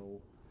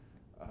will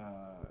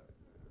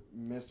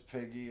Miss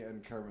Piggy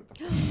and Kermit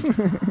the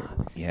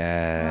Frog,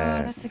 Yes.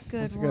 Oh, that's a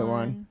good That's a good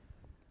one.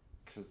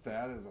 because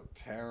that is a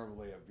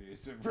terribly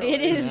abusive It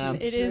is.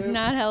 relationship. It is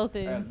not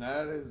healthy. And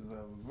that is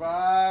the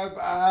vibe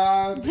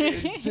I'm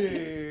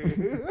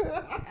into.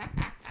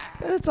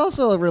 And it's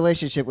also a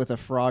relationship with a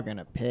frog and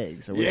a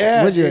pig. So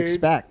Yeah, what'd you dude.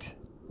 expect?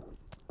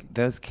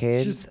 Those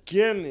kids Just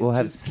getting it. will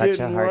have just such a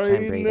getting hard right time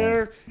in breathing.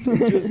 there and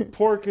just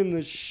porking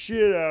the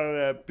shit out of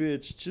that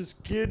bitch.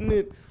 Just getting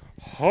it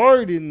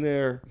hard in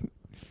there.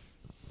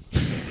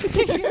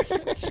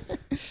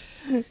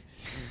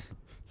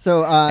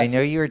 So I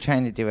know you were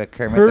trying to do a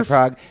Kermit Her the f-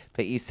 Frog,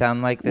 but you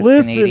sound like this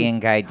Listen, Canadian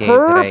guy Dave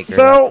her that I grew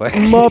felt up with.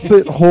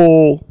 Muppet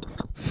hole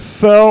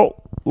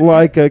felt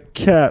like a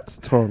cat's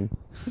tongue.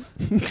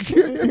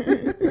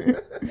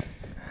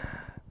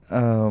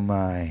 Oh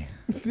my!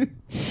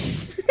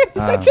 is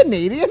that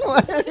Canadian?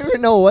 I don't even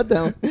know what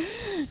the.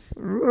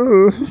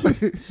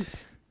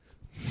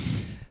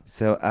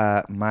 So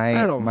I my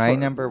don't my fucking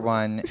number know.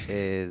 one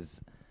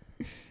is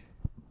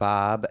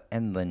Bob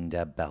and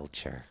Linda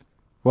Belcher.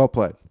 Well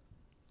played.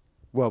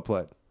 Well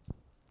played.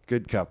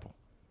 Good couple.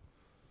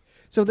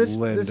 So this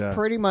Linda.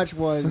 pretty much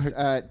was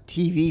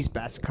TV's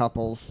best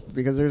couples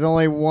because there's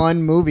only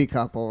one movie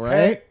couple, right?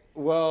 Hey,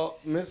 well,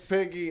 Miss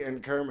Piggy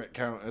and Kermit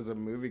count as a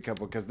movie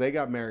couple because they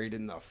got married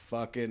in the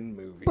fucking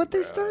movie. But they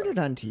bro. started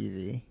on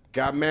TV.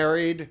 Got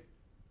married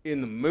in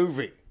the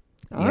movie.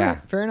 All Yeah.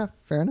 right, fair enough.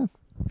 Fair enough.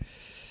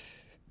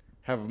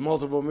 Have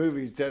multiple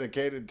movies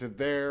dedicated to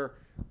their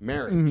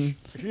marriage.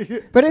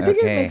 But I think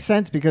it Okay. makes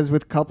sense because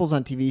with couples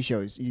on TV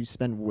shows, you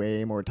spend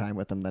way more time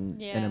with them than in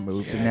Yeah. a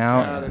movie. So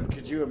now, God, and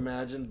could you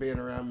imagine being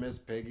around Miss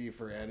Piggy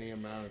for any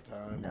amount of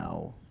time?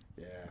 No,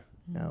 Yeah.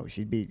 no,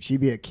 she'd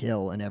be a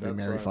kill in every That's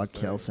marry, what I'm fuck,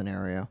 kill saying.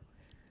 scenario.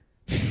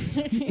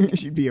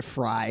 She'd be a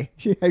fry.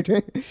 She'd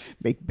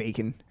make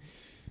bacon.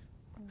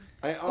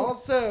 I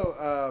also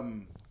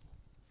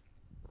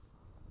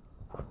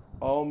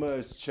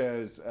almost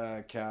chose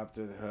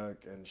Captain Hook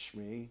and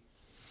Shmi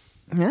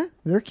Yeah,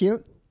 they're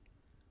cute.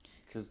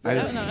 because I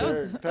that's, was-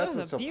 No, that that's a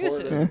was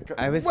abusive. supportive.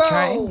 I was Well,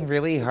 trying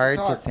really it's a hard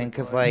to toxic think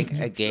of relationship,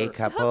 like a gay sure.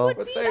 couple, would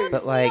But be they- up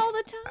but to like me all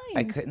the time.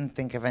 I couldn't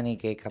think of any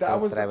gay That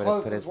couples was that I the would have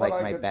put closest as like one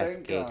I my could best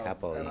think gay of,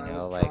 couple. and You I know,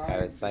 was like I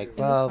trying was to. like, It was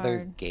well,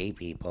 there's hard. gay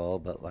people,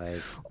 but like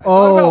What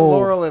about Oh,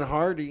 Laurel and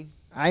Hardy?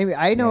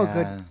 I know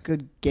Yeah. a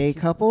good gay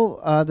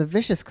couple. The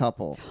vicious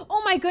couple.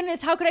 Oh my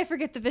goodness, how could I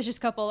forget the vicious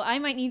couple? I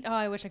might need. Oh,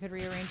 I wish I could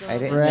rearrange. I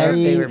didn't bit. know if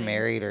they were Ready?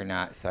 married or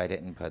not, so I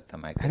didn't put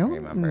them. I I couldn't don't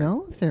remember.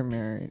 know if they're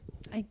married.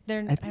 I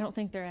don't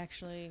think they're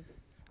actually.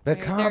 But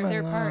They're- common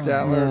they're law. part-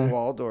 Statler Yeah. and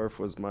Waldorf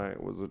was a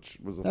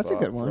That's a thought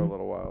good for one. a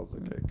little while as a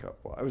gay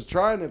couple. I was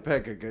trying to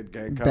pick a good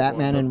gay couple.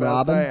 Batman the and best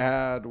Robin? I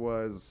had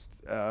was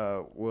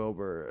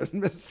Wilbur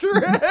and Mr.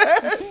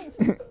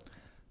 Ed.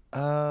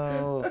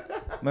 Oh,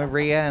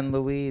 Maria and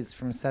Louise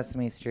from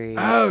Sesame Street.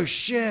 Oh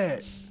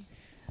shit!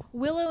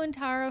 Willow and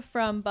Tara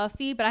from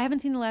Buffy, but I haven't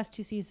seen the last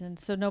 2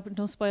 seasons, so no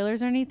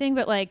spoilers or anything.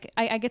 But like,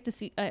 I get to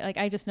see,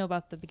 I just know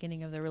about the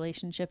beginning of the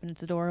relationship, and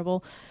it's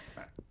adorable.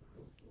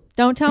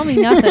 Don't tell me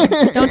nothing.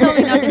 Don't tell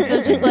me nothing. So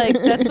it's just like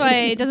that's why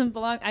it doesn't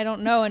belong. I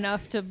don't know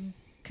enough to.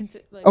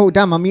 Like, Oh,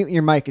 Dom, I'll mute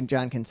your mic and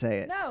John can say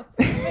it. no.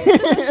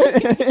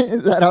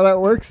 Is that how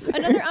that works?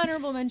 Another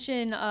honorable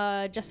mention: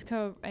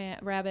 Jessica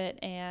Rabbit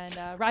and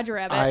Roger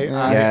Rabbit.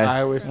 Yes.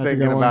 I was That's a thinking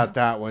good one. about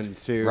that one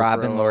too. Rob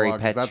for a and little Lori while,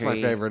 'cause That's my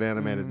Petrie. favorite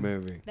animated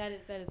movie that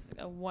is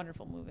a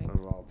wonderful movie.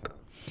 of all time.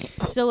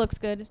 It still looks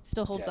good.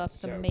 Still holds Yeah, up. it's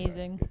It's so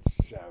amazing. Good.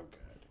 It's so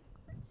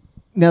good.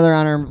 Another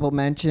honorable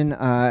mention: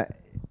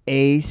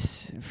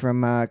 Ace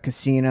from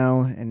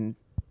Casino and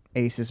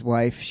Ace's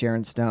wife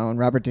Sharon Stone,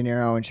 Robert De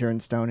Niro and Sharon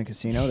Stone in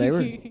Casino. They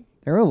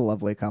were a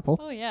lovely couple.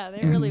 Oh yeah,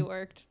 they really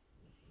worked.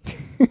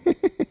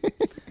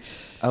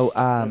 Oh,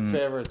 My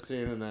favorite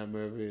scene in that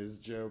movie is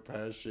Joe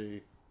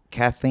Pesci.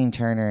 Kathleen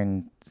Turner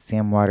and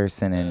Sam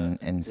Waterston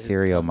and His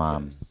Serial cum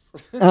Mom. face.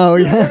 Oh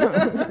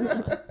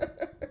yeah.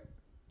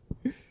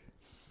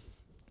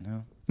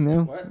 No,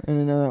 No, What? I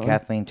didn't know that one.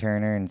 Kathleen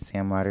Turner and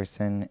Sam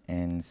Waterston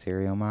and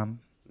Serial Mom.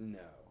 No,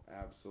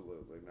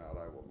 absolutely not.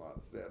 I will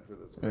not stand for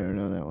this. I don't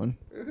know that one.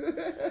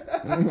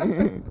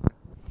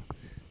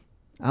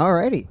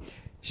 Alrighty.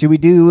 Should we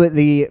do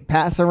the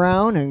pass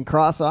around and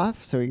cross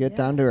off so we get Yeah.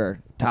 down to our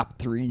top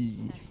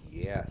 3?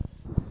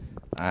 Yes.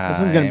 This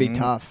one's gonna be I'm-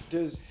 tough.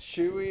 Does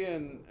Chewie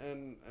and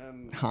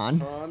Han?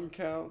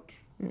 count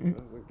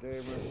as a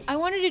gamer? I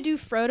wanted to do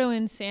Frodo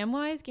and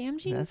Samwise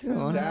Gamgee. That's a good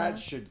one. That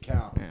should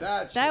count.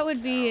 That That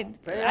would be.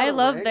 count. They I have a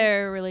love ring.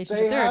 their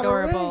relationship. They They're have a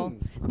adorable.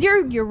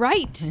 ring. You're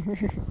right.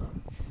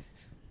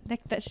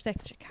 that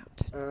should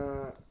count.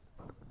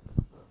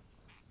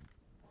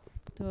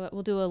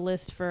 We'll do a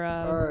list for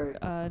Alright.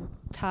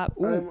 top.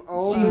 I'm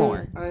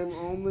Seymour.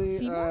 only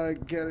Seymour?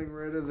 getting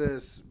rid of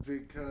this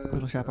because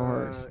Little Shop of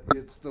Horrors.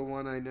 it's the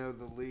one I know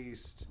the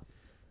least.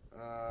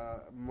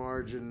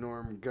 Marge and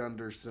Norm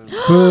Gunderson.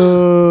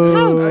 Boo.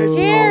 How It's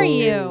dare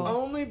only- you? It's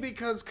only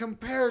because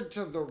compared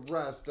to the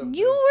rest of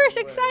You this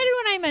were excited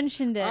list, when I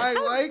mentioned it. I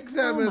How- like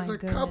them oh as my a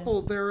couple.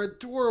 goodness. They're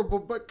adorable,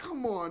 but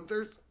come on,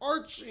 there's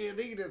Archie and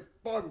Edith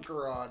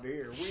Bunker on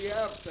here. We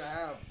have to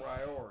have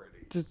priorities.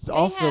 Just They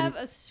also, have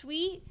a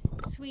sweet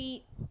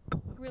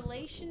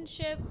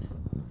relationship.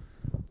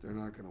 They're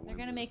not going to win. They're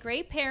gonna this. make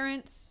great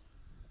parents.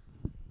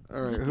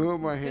 All right, who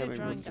am I Good at handing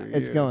drawing this to? down.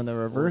 it's you? going the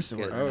reverse Yes.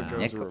 order. Oh, it now. goes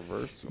Nickel.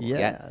 reverse. Yeah.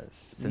 Yes. Yes.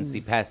 Since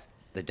we passed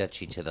the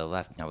duchy to the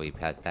left, now we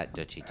pass that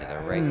duchy to the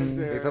right. Mm.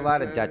 There's a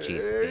lot of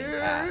duchies being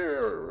passed.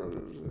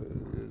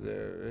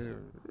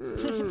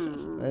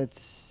 Let's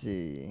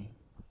see.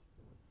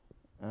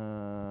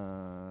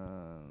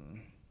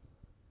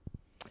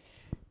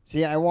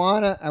 See, I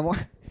want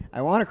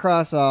to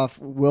cross off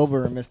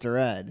Wilbur and Mr.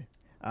 Ed.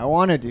 I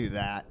want to do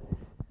that,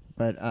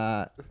 but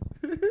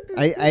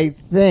I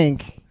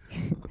think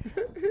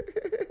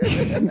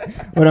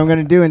what I'm going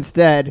to do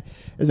instead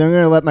is I'm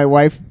going to let my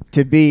wife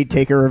to be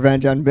take her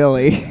revenge on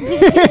Billy.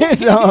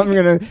 So I'm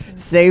going to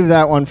save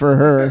that one for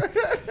her.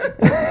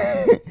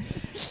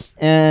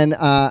 And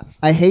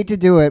I hate to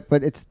do it,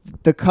 but it's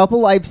the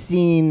couple I've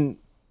seen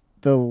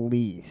the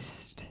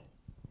least.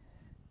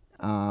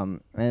 And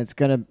it's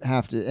gonna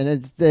have to, and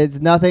it's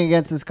nothing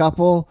against this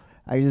couple.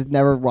 I just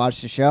never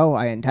watched the show.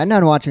 I intend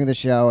on watching the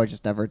show. I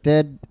just never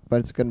did. But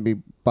it's gonna be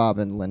Bob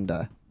and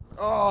Linda.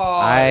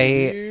 Oh,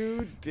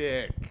 you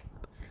dick.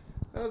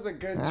 That was a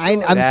good choice. I'm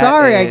That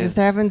sorry, I is- just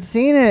haven't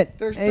seen it.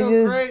 They're I so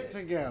just- great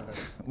together.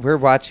 We're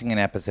watching an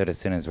episode as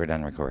soon as we're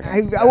done recording.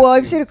 I've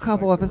seen a seems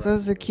couple like the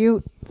episodes. right They're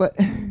cute, but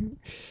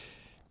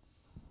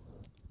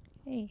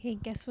Hey,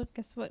 guess what?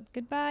 Guess what?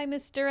 Goodbye,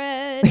 Mr.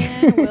 Ed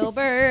and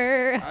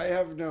Wilbur. I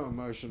have no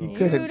emotional You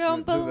attachment don't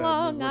to them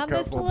belong as a on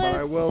this couple, but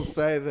I will list.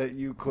 say that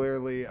you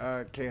clearly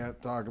can't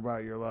talk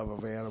about your love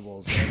of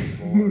animals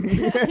anymore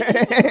because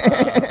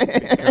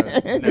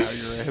now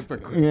you're a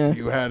hypocrite. Yeah.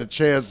 You had a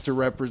chance to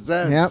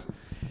represent yep.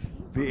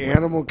 the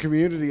animal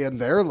community and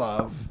their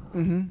love,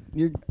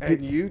 You're,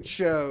 and you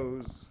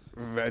chose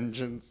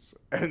vengeance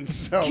and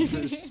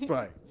selfish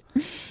spite.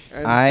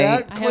 And I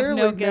that have clearly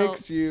no guilt.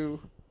 makes you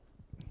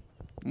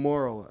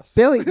moralist.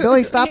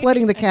 Billy, stop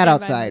letting the I cat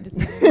stand by my outside.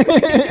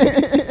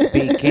 decision.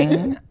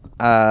 Speaking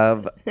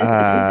of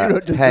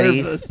don't deserve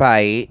petty this.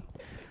 spite,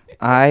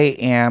 I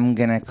am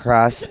going to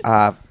cross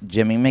off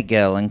Jimmy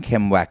McGill and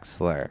Kim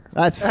Wexler.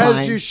 That's fine.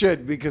 As you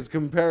should, because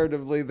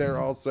comparatively they're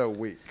also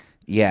weak.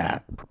 Yeah.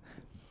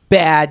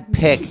 Bad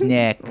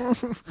picnic.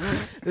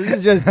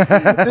 This is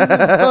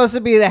supposed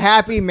to be the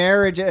happy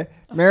marriage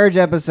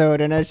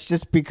episode, and it's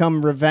just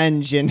become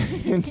revenge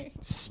and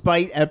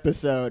spite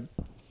episode.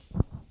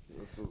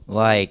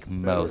 Like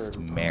most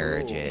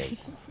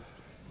marriages.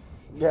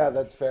 Yeah,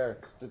 that's fair,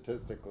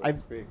 statistically I've-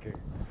 speaking.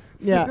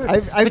 Yeah,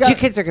 I've But got, you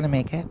kids are going to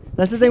make it.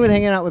 that's the thing with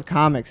hanging out with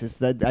comics is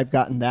that I've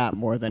gotten that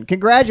more than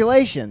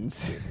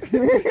congratulations.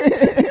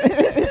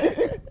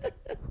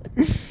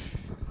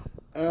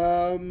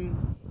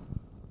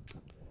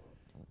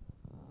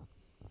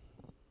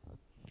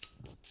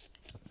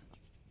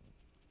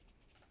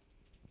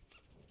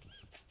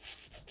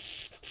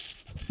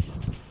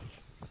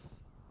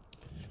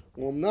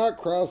 Well, I'm not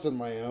crossing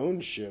my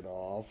own shit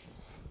off.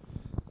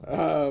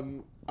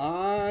 I'm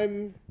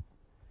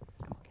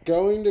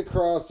going to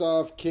cross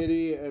off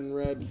Kitty and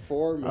Red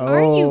Foreman.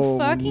 Are you Oh,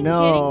 fucking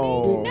no.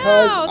 kidding me?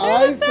 Because no,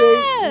 I they're the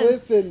think, best.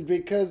 listen,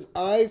 because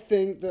I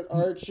think that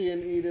Archie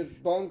and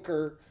Edith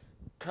Bunker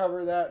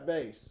cover that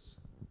base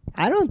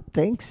I don't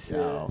think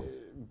so.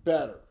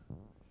 better.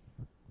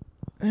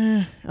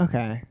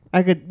 Okay,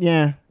 I could.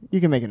 Yeah,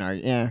 you can make an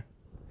argument. Yeah,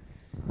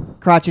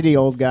 crotchety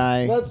old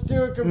guy. Let's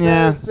do a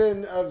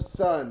comparison of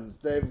sons.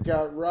 They've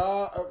got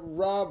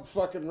Rob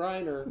fucking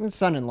Reiner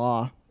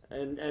Son-in-law.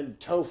 and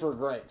Topher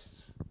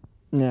Grace.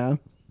 Yeah,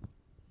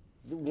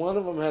 One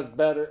of them has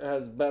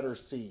better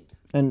seed.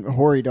 and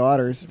hoary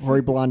daughters,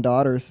 hoary blonde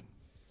daughters.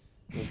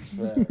 That's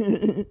fair.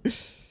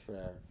 That's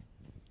fair.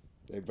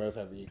 They both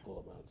have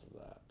equal amounts of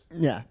that.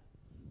 Yeah.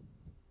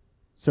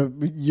 So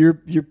you're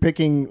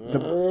picking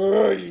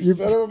the You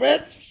son of a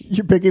bitch!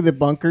 you're picking the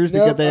bunkers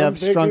because Nope, they I'm have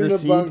stronger picking the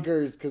seed.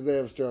 bunkers because they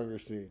have stronger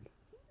seed.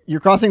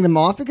 You're crossing them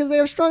off because they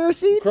have stronger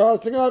seed.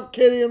 Crossing off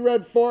Kitty and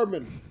Red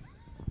Foreman.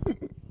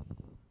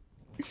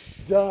 It's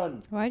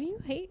done. Why do you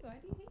hate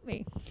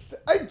me?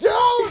 I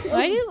don't.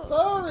 Why I'm do you-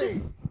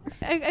 sorry.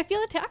 I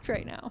feel attacked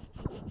right now.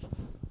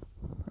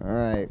 All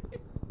right.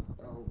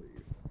 I'll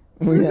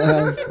leave. We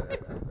have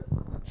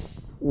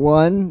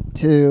 1,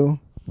 2,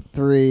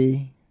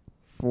 3,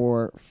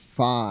 4,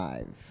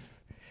 5.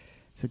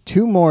 So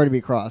 2 more to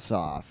be crossed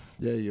off.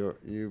 Yeah,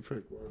 you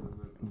pick one.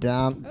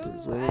 Dom.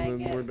 Ooh, one I of them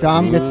get were to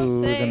Dom gets-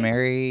 Ooh, say- the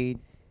married.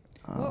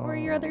 What were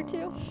your other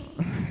two?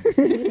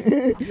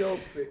 You'll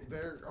see.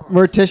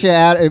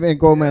 Morticia and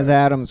Gomez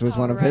Adams was Oh,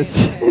 one of right, his.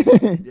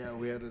 Yeah,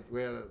 we had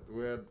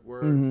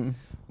word. Mhm.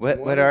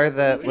 What are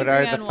the We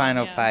agree on one,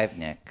 final yeah. 5,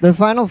 Nick? The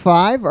final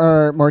 5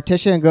 are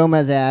Morticia and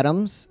Gomez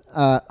Adams,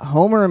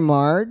 Homer and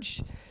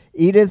Marge,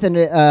 Edith and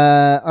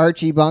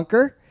Archie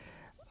Bunker,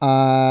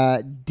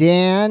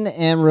 Dan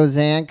and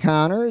Roseanne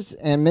Connors,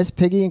 and Miss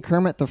Piggy and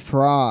Kermit the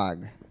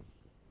Frog.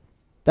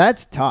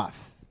 That's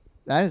tough.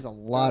 That is a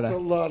lot That's a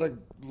of. lot of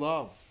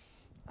love.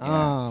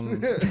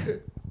 Um,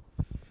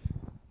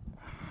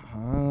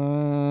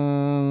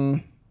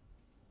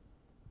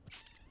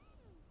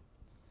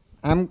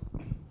 I'm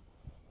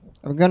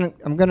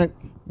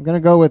gonna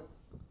go with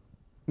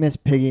Miss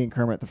Piggy and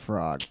Kermit the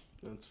Frog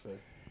That's fair.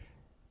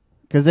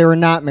 because they were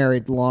not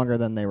married longer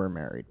than they were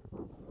married.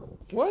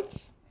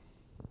 What?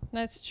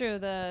 That's true.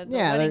 The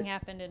Yeah, wedding they're-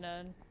 happened in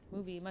a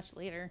movie much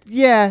later.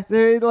 Yeah,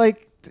 they're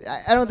like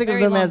I don't think of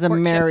Very them long as a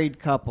courtship. married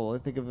couple. I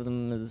think of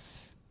them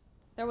as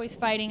They're always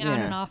fighting on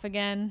Yeah. and off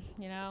again,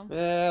 you know?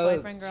 Yeah,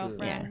 Boyfriend, that's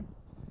girlfriend.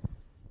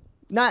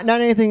 not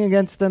anything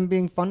against them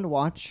being fun to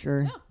watch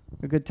or No.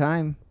 a good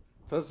time.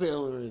 That's the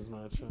only reason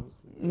I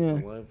chose them.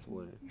 Yeah.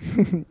 Delightfully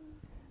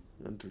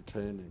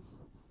entertaining.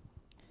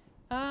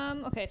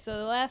 Okay, so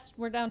the last,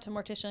 we're down to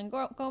Morticia and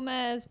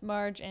Gomez,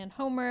 Marge and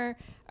Homer,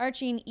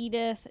 Archie and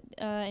Edith,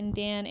 and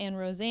Dan and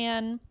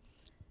Roseanne.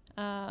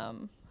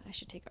 I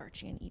should take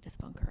Archie and Edith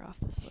Bunker off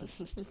this list.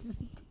 Just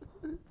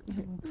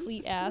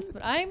complete ass,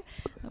 but I'm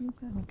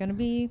gonna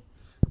be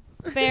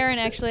fair, and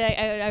actually,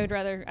 I would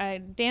rather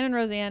Dan and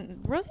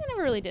Roseanne. Roseanne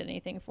never really did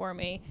anything for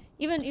me,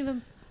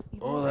 even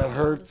Oh, that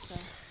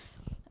hurts.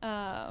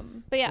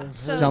 But yeah,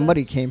 so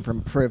Somebody that's- came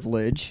from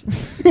privilege.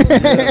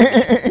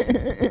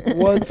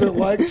 What's it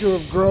like to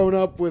have grown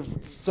up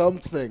with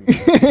something?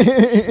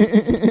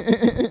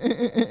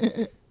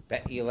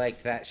 Bet you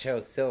liked that show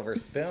Silver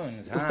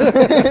Spoons, huh?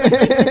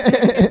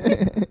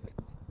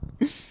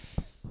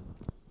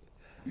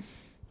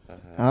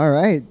 All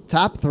right,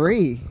 top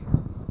 3.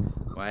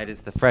 Why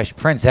does the Fresh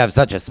Prince have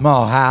such a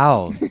small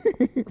house? Fresh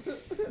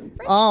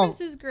Oh.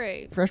 Prince is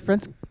great. Fresh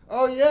Prince.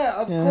 Oh yeah,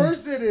 of Yeah.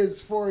 course it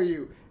is for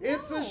you.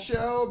 It's a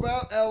show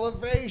about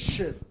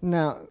elevation.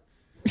 No.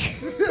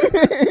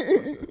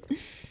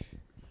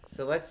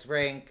 So let's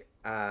rank.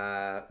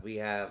 We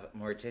have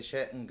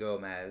Morticia and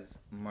Gomez,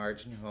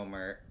 Marge and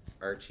Homer,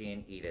 Archie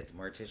and Edith.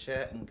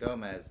 Morticia and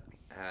Gomez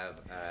have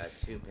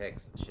 2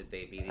 picks. Should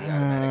they be the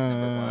automatic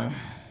number 1?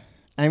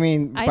 I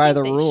mean, I by think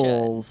the they should.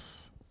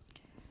 rules.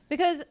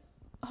 Because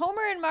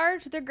Homer and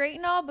Marge, they're great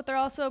and all, but they're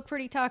also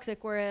pretty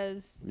toxic.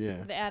 Whereas Yeah.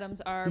 the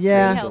Adams are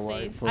Yeah. pretty healthy.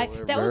 Delightful.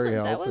 They're That was very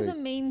that was a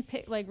healthy. main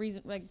pick, like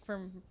reason, like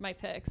from my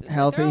picks. It's like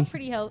Healthy? they're all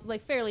pretty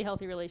like fairly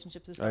healthy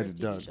relationships as far I as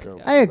did TV not shows go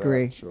go. for I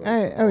agree. That choice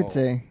I at would all.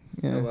 say.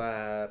 Yeah.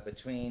 So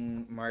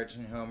between Marge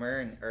and Homer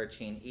and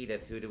Archie and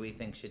Edith, who do we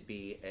think should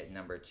be at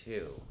number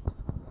 2?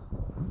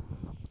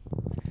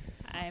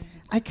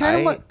 I kind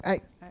of I- want.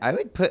 I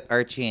would put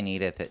Archie and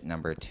Edith at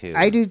number 2.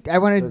 I do. I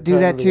want to They're do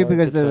kind that of the too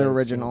because they're the archetypes,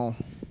 original.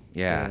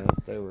 Yeah.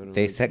 they were.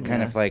 They set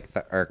kind Yeah. of like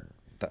the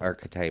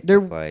archetype They're-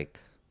 of like.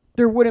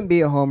 There wouldn't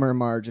be a Homer and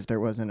Marge if there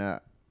wasn't a.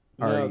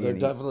 No, Archie there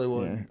and definitely yeah,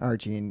 wouldn't.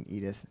 Archie and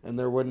Edith. And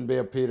there wouldn't be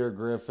a Peter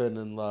Griffin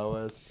and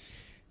Lois.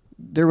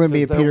 There wouldn't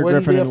be a There Peter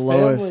wouldn't Griffin be and a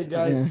Family Lois.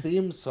 Guy Yeah.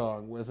 theme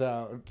song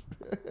without.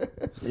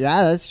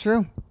 Yeah, that's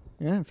true.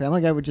 Yeah,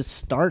 Family Guy would just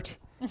start.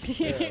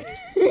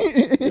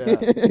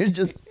 Yeah.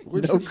 Just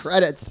Which no would-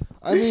 credits.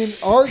 I mean,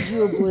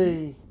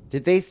 arguably,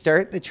 Did they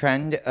start the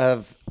trend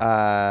of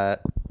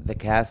the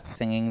cast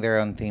singing their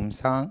own theme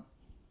song?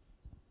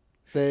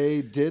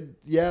 they did.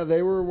 Yeah,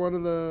 they were one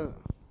of the.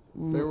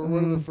 They were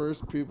one of the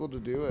first people to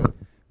do it.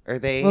 Or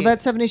they? Well, that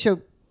 70s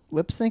show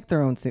lip sync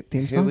their own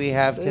theme who song. we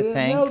have They to didn't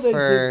thank know they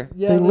for did-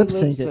 yeah, They they lip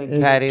synced it. lip-synced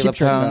It's Patti Cheap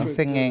Trick LuPone though.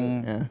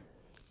 singing Yeah.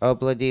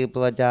 "Obladi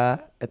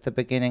Blada" at the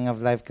beginning of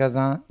Life Goes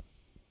On?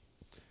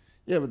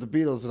 Yeah, but the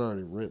Beatles had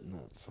already written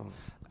that song.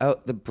 Oh,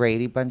 the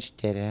Brady Bunch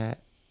did it.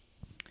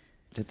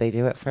 Did they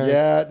do it first?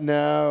 Yeah,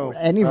 no.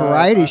 Any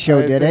variety show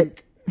I did it.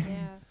 think-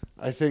 Yeah.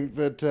 I think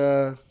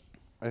that.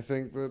 I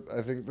think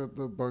that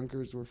the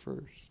Bunkers were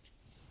first.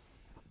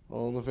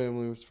 All in the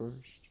Family was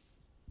first.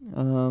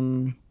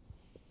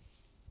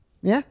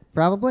 Yeah,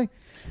 probably.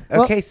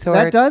 Well, Okay, so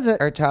that our, does it.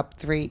 Our top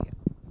 3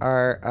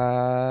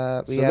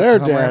 are we So have they're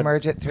Homer dead. and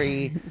Marge at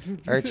 3,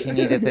 Archie and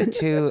Edith at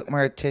 2,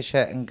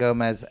 Morticia and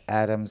Gomez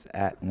Adams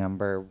at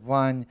number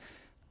 1.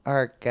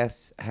 Our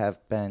guests have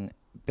been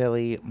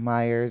Billy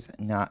Myers,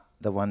 not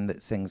the one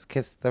that sings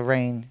 "Kiss the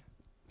Rain,"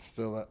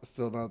 Still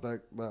not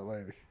that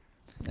lady.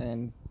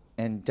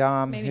 And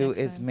Dom, Maybe who next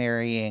is time.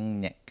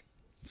 marrying Nick.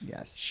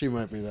 yes, She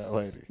might be that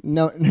lady.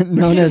 no,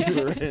 known as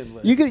Lady.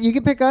 you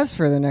could pick us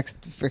for the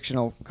next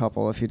fictional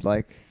couple if you'd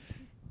like.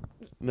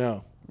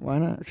 No. Why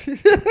not?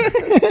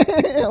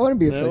 I want to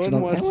be a No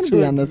fictional. one I wants want to to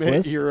be on this admit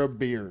list. you're a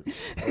beard.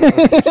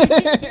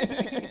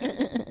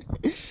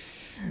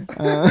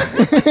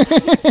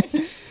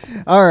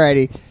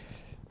 Alrighty,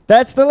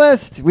 that's the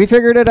list. We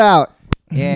figured it out.